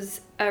think this is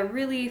a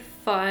really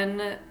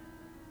fun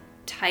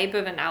type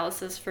of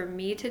analysis for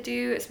me to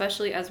do,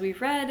 especially as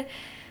we've read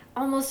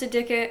almost a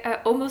dozen,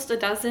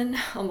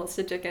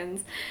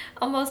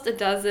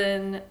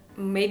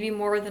 maybe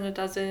more than a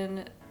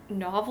dozen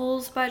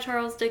novels by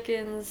Charles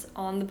Dickens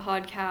on the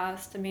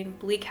podcast. I mean,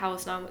 Bleak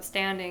House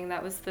notwithstanding,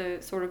 that was the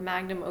sort of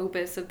magnum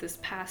opus of this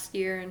past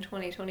year in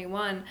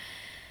 2021.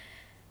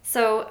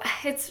 So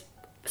it's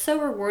so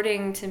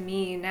rewarding to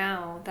me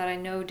now that I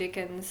know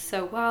Dickens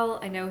so well.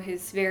 I know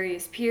his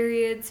various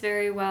periods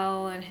very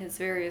well and his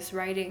various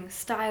writing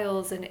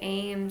styles and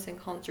aims and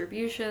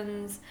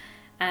contributions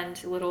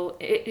and little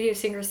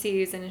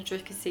idiosyncrasies and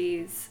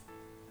intricacies.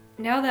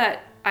 Now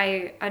that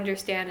I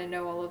understand and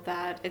know all of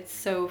that, it's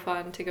so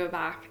fun to go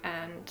back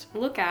and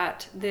look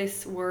at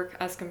this work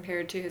as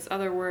compared to his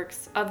other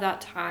works of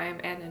that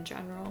time and in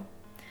general.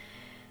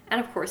 And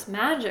of course,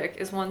 magic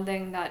is one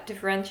thing that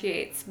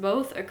differentiates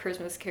both A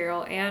Christmas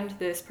Carol and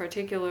this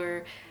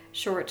particular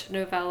short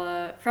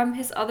novella from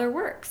his other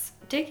works.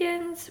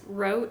 Dickens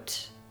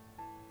wrote,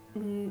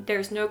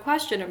 there's no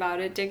question about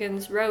it,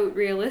 Dickens wrote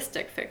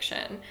realistic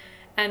fiction.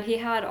 And he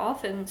had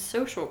often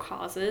social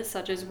causes,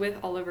 such as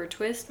with Oliver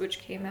Twist, which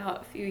came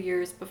out a few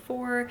years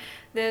before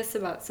this,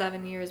 about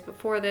 7 years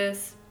before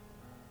this.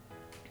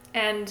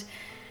 And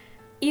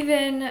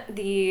even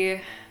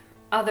the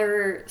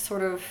other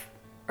sort of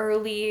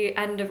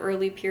end of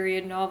early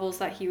period novels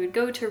that he would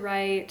go to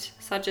write,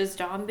 such as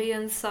Dombey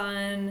and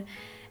Son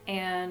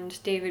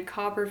and David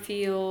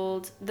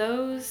Copperfield,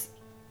 those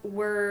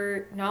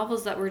were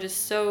novels that were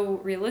just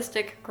so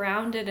realistic,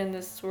 grounded in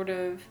this sort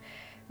of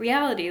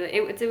reality.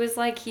 It was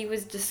like he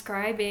was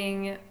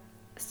describing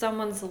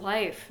someone's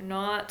life,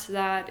 not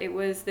that it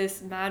was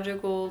this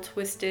magical,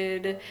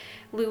 twisted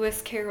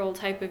Lewis Carroll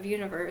type of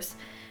universe.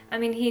 I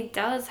mean, he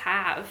does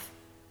have,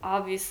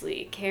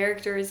 obviously,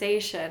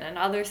 characterization and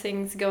other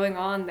things going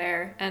on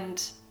there,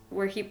 and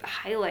where he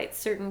highlights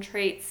certain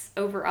traits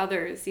over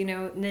others. You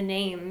know, the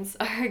names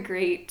are a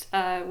great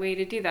way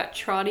to do that.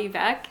 Trotty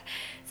Beck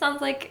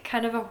sounds like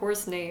kind of a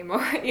horse name,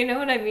 or you know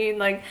what I mean?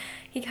 Like,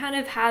 he kind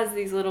of has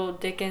these little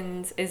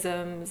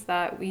Dickens-isms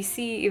that we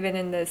see even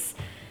in this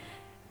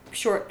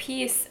short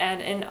piece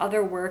and in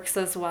other works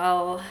as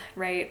well,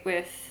 right?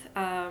 With,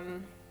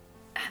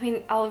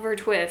 Oliver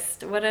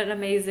Twist, what an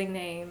amazing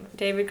name.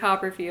 David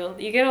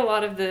Copperfield. You get a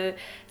lot of the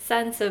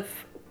sense of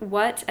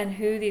what and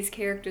who these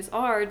characters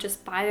are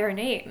just by their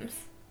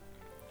names.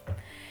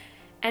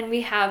 And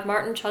we have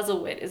Martin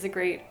Chuzzlewit is a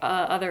great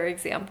other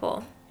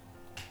example.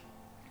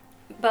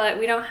 But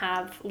we don't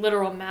have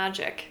literal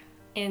magic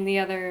in the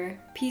other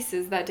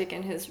pieces that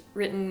Dickens has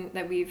written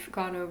that we've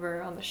gone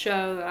over on the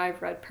show, that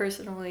I've read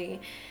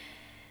personally.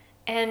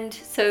 And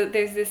so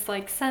there's this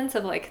like sense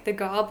of like the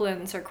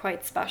goblins are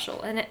quite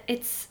special, and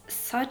it's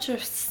such a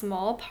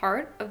small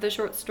part of the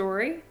short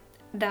story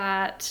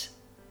that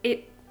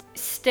it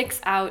sticks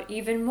out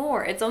even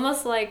more. It's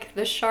almost like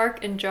the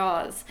shark in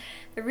Jaws.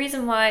 The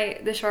reason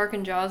why the shark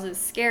in Jaws is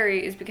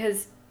scary is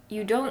because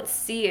you don't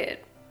see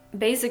it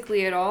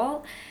basically at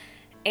all,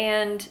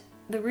 and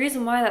the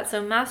reason why that's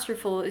so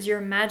masterful is your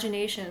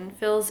imagination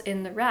fills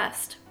in the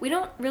rest. We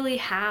don't really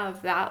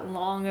have that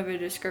long of a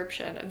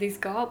description of these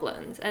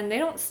goblins, and they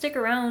don't stick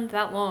around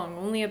that long,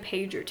 only a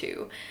page or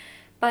two.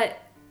 But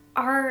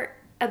our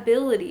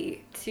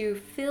ability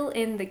to fill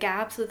in the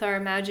gaps with our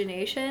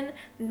imagination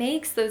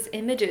makes those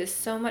images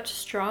so much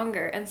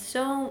stronger and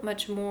so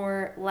much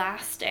more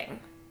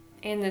lasting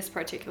in this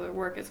particular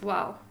work as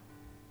well.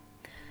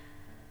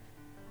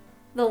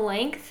 The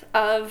length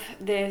of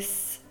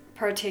this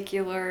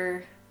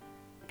particular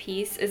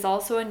piece is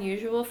also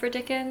unusual for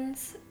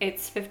Dickens.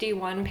 It's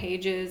 51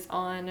 pages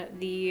on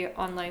the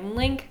online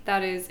link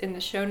that is in the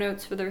show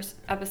notes for this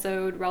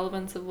episode,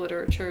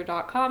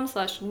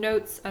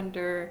 relevanceofliterature.com/notes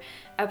under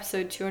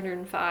episode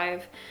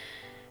 205.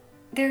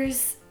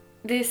 There's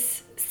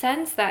this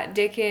sense that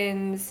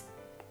Dickens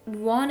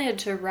wanted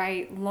to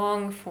write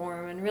long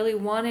form and really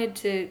wanted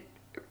to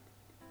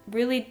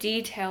really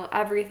detail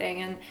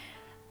everything, and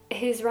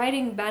his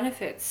writing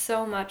benefits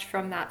so much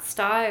from that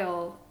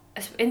style,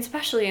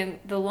 especially in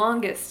the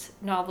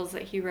longest novels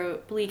that he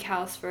wrote, Bleak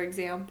House, for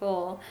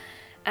example,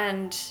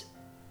 and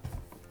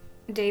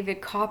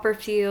David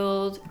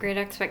Copperfield, Great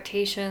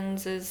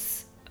Expectations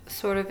is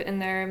sort of in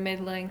their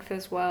mid-length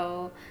as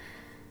well.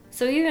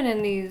 So even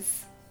in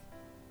these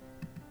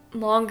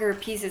longer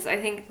pieces, I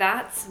think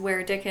that's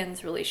where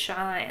Dickens really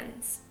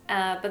shines.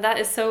 But that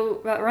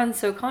runs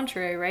so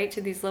contrary, right,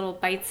 to these little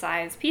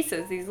bite-sized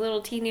pieces, these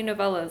little teeny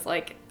novellas,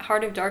 like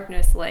Heart of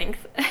Darkness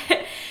length.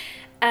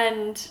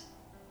 And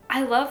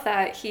I love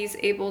that he's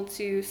able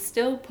to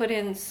still put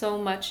in so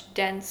much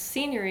dense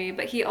scenery,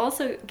 but he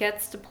also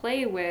gets to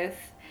play with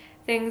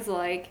things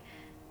like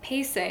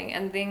pacing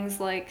and things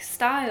like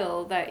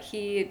style that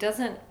he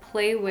doesn't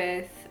play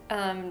with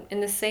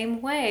in the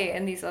same way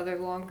in these other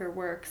longer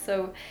works.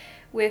 So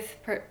with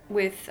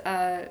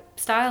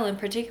style in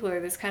particular,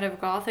 this kind of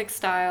gothic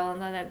style,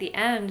 and then at the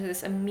end,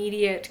 this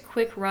immediate,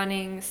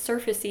 quick-running,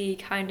 surfacey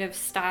kind of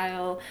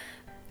style,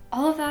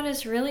 all of that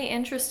is really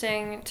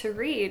interesting to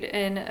read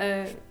in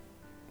a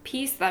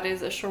piece that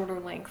is a shorter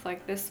length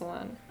like this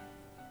one.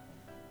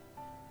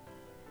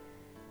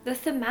 The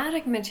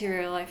thematic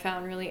material I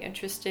found really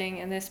interesting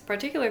in this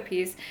particular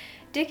piece.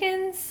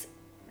 Dickens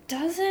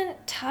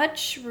doesn't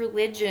touch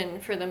religion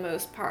for the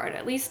most part,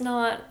 at least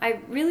not. I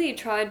really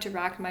tried to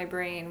rack my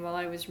brain while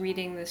I was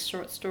reading this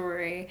short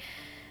story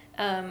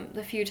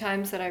the few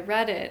times that I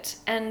read it,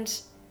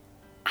 and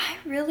I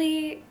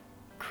really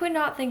could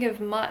not think of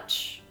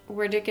much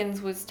where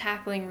Dickens was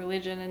tackling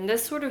religion and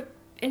this sort of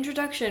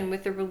introduction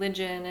with the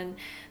religion. And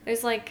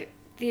there's like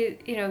the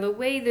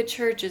way the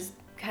church is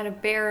kind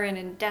of barren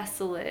and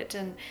desolate,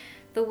 and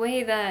the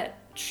way that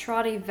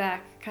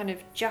Trotty-Veck kind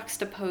of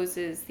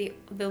juxtaposes the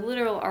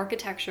literal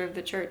architecture of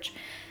the church.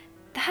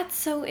 That's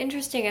so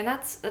interesting, and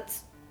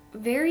that's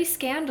very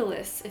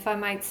scandalous, if I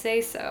might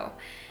say so.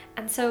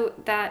 And so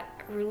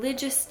that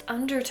religious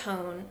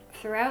undertone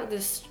throughout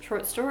this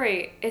short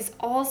story is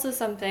also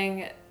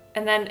something,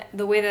 and then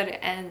the way that it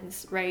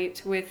ends,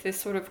 right, with this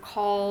sort of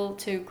call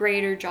to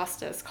greater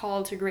justice,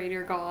 call to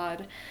greater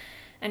God,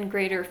 and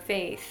greater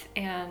faith,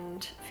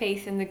 and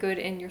faith in the good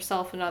in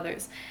yourself and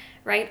others,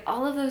 right?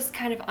 All of those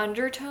kind of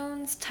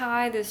undertones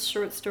tie this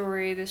short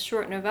story, this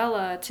short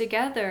novella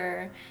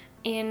together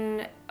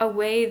in a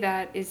way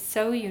that is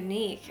so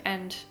unique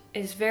and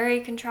is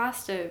very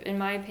contrastive, in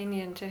my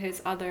opinion, to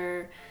his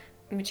other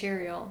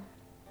material.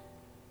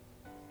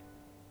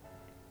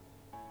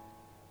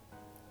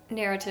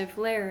 Narrative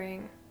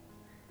layering.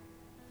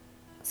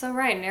 So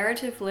right,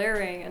 narrative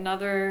layering,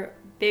 another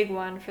big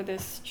one for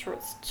this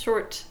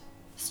short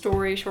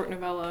story, short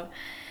novella.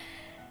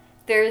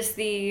 There's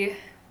the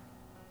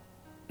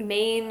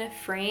main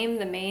frame,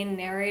 the main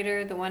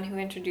narrator, the one who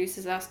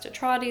introduces us to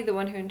Trotty, the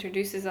one who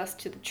introduces us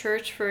to the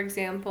church, for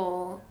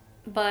example.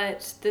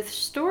 But the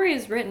story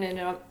is written in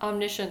an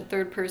omniscient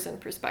third-person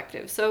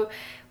perspective. So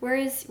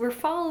whereas we're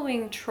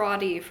following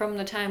Trotty from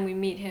the time we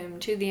meet him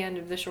to the end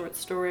of the short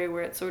story,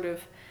 where it sort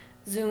of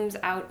zooms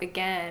out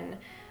again,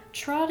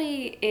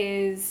 Trotty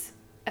is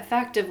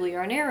effectively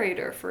our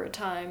narrator for a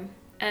time,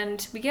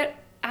 and we get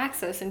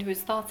access into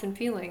his thoughts and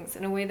feelings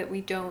in a way that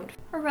we don't,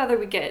 or rather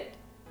we get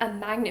a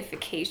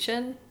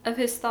magnification of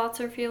his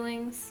thoughts or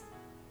feelings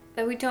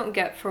that we don't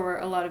get for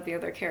a lot of the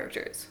other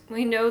characters.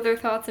 We know their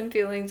thoughts and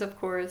feelings, of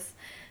course,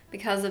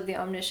 because of the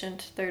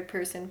omniscient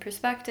third-person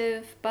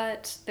perspective,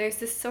 but there's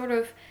this sort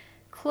of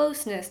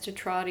closeness to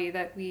Trotty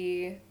that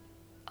we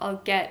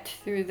all get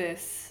through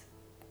this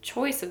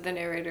choice of the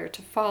narrator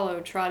to follow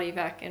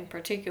Trotty-Veck in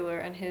particular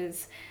and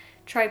his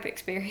tripe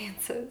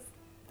experiences.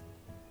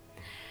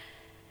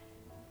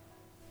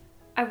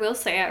 I will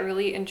say I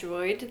really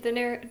enjoyed the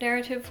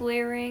narrative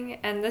layering,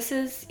 and this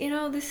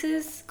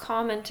is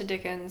common to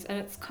Dickens, and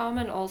it's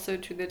common also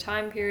to the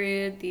time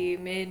period, the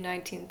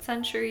mid-19th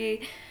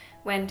century,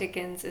 when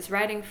Dickens is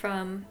writing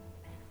from.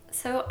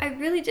 So I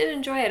really did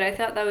enjoy it. I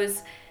thought that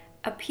was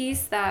a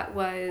piece that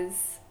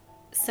was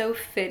so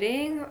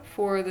fitting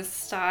for the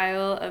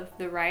style of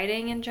the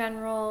writing in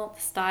general,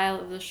 the style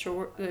of the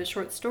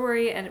short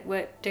story, and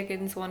what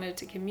Dickens wanted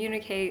to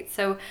communicate.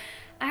 So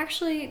I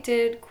actually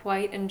did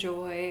quite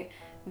enjoy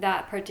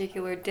that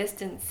particular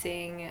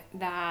distancing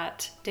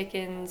that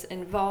Dickens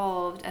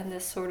involved, and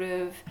this sort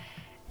of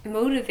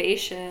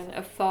motivation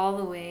of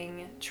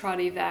following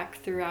Trotty-Veck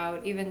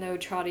throughout, even though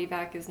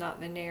Trotty-Veck is not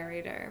the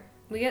narrator.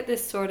 We get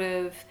this sort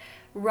of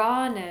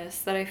rawness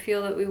that I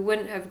feel that we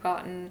wouldn't have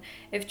gotten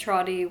if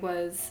Trotty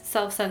was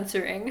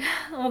self-censoring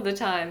all the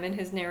time in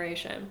his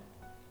narration.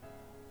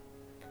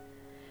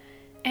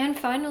 And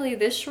finally,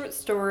 this short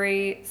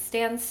story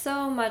stands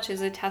so much as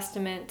a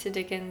testament to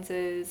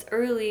Dickens's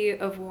early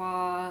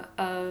oeuvre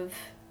of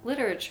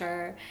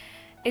literature.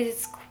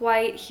 It's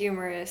quite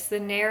humorous. The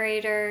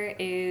narrator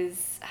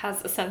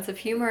has a sense of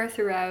humor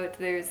throughout.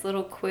 There's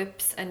little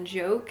quips and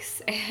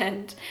jokes,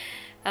 and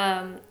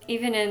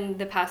even in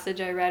the passage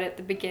I read at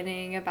the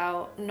beginning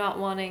about not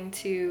wanting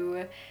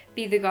to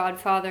be the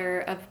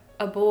godfather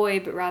a boy,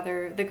 but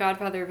rather the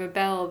godfather of a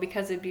belle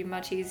because it'd be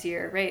much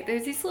easier, right?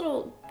 There's these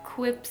little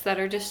quips that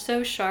are just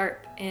so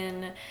sharp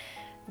in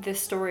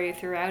this story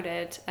throughout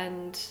it,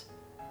 and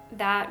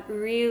that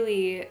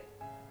really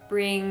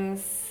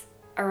brings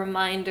a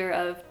reminder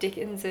of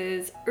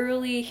Dickens's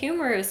early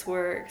humorous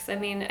works. I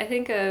mean, I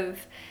think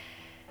of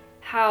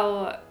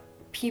how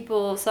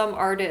people, some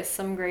artists,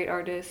 some great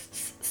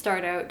artists,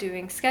 start out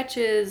doing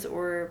sketches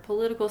or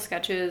political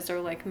sketches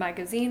or like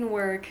magazine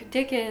work.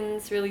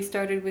 Dickens really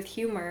started with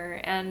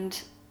humor,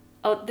 and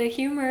the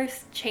humor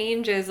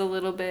changes a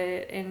little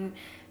bit in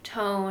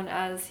tone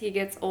as he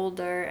gets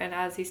older and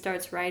as he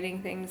starts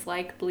writing things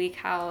like Bleak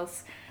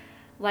House,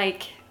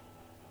 like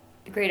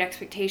Great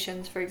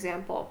Expectations, for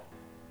example.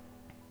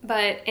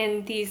 But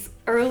in these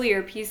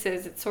earlier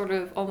pieces, it's sort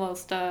of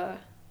almost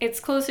it's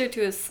closer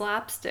to a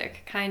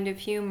slapstick kind of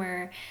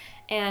humor.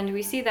 And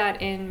we see that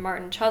in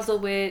Martin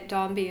Chuzzlewit,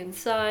 Dombey and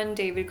Son,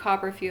 David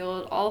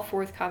Copperfield, all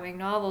forthcoming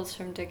novels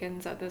from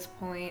Dickens at this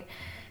point.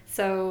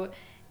 So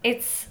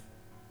it's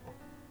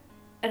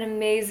an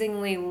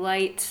amazingly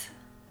light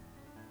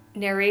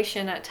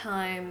narration at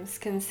times,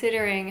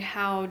 considering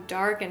how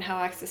dark and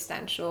how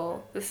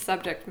existential the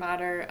subject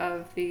matter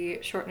of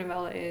the short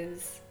novella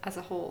is as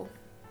a whole.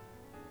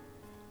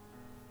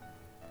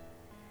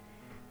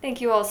 Thank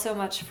you all so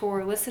much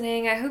for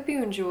listening. I hope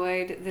you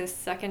enjoyed this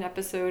second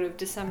episode of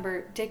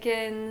December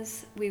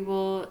Dickens. We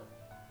will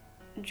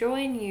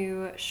join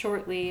you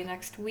shortly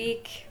next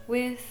week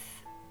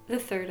with the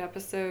third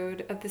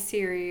episode of the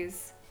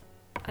series.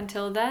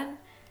 Until then,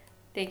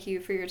 thank you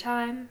for your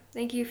time.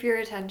 Thank you for your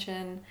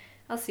attention.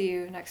 I'll see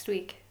you next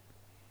week.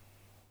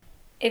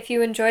 If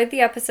you enjoyed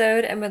the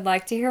episode and would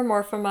like to hear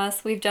more from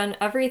us, we've done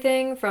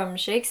everything from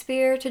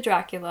Shakespeare to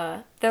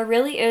Dracula. There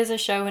really is a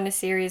show and a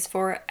series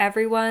for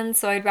everyone,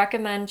 so I'd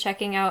recommend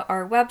checking out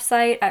our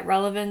website at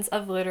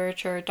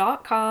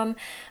relevanceofliterature.com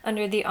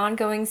under the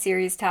Ongoing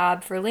Series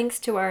tab for links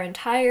to our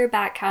entire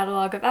back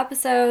catalog of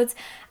episodes,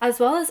 as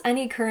well as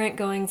any current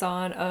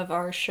goings-on of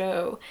our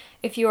show.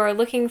 If you are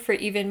looking for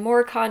even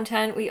more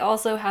content, we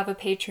also have a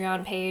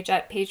Patreon page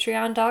at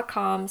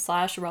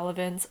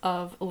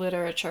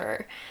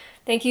patreon.com/relevanceofliterature.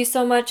 Thank you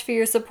so much for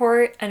your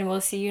support, and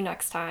we'll see you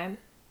next time.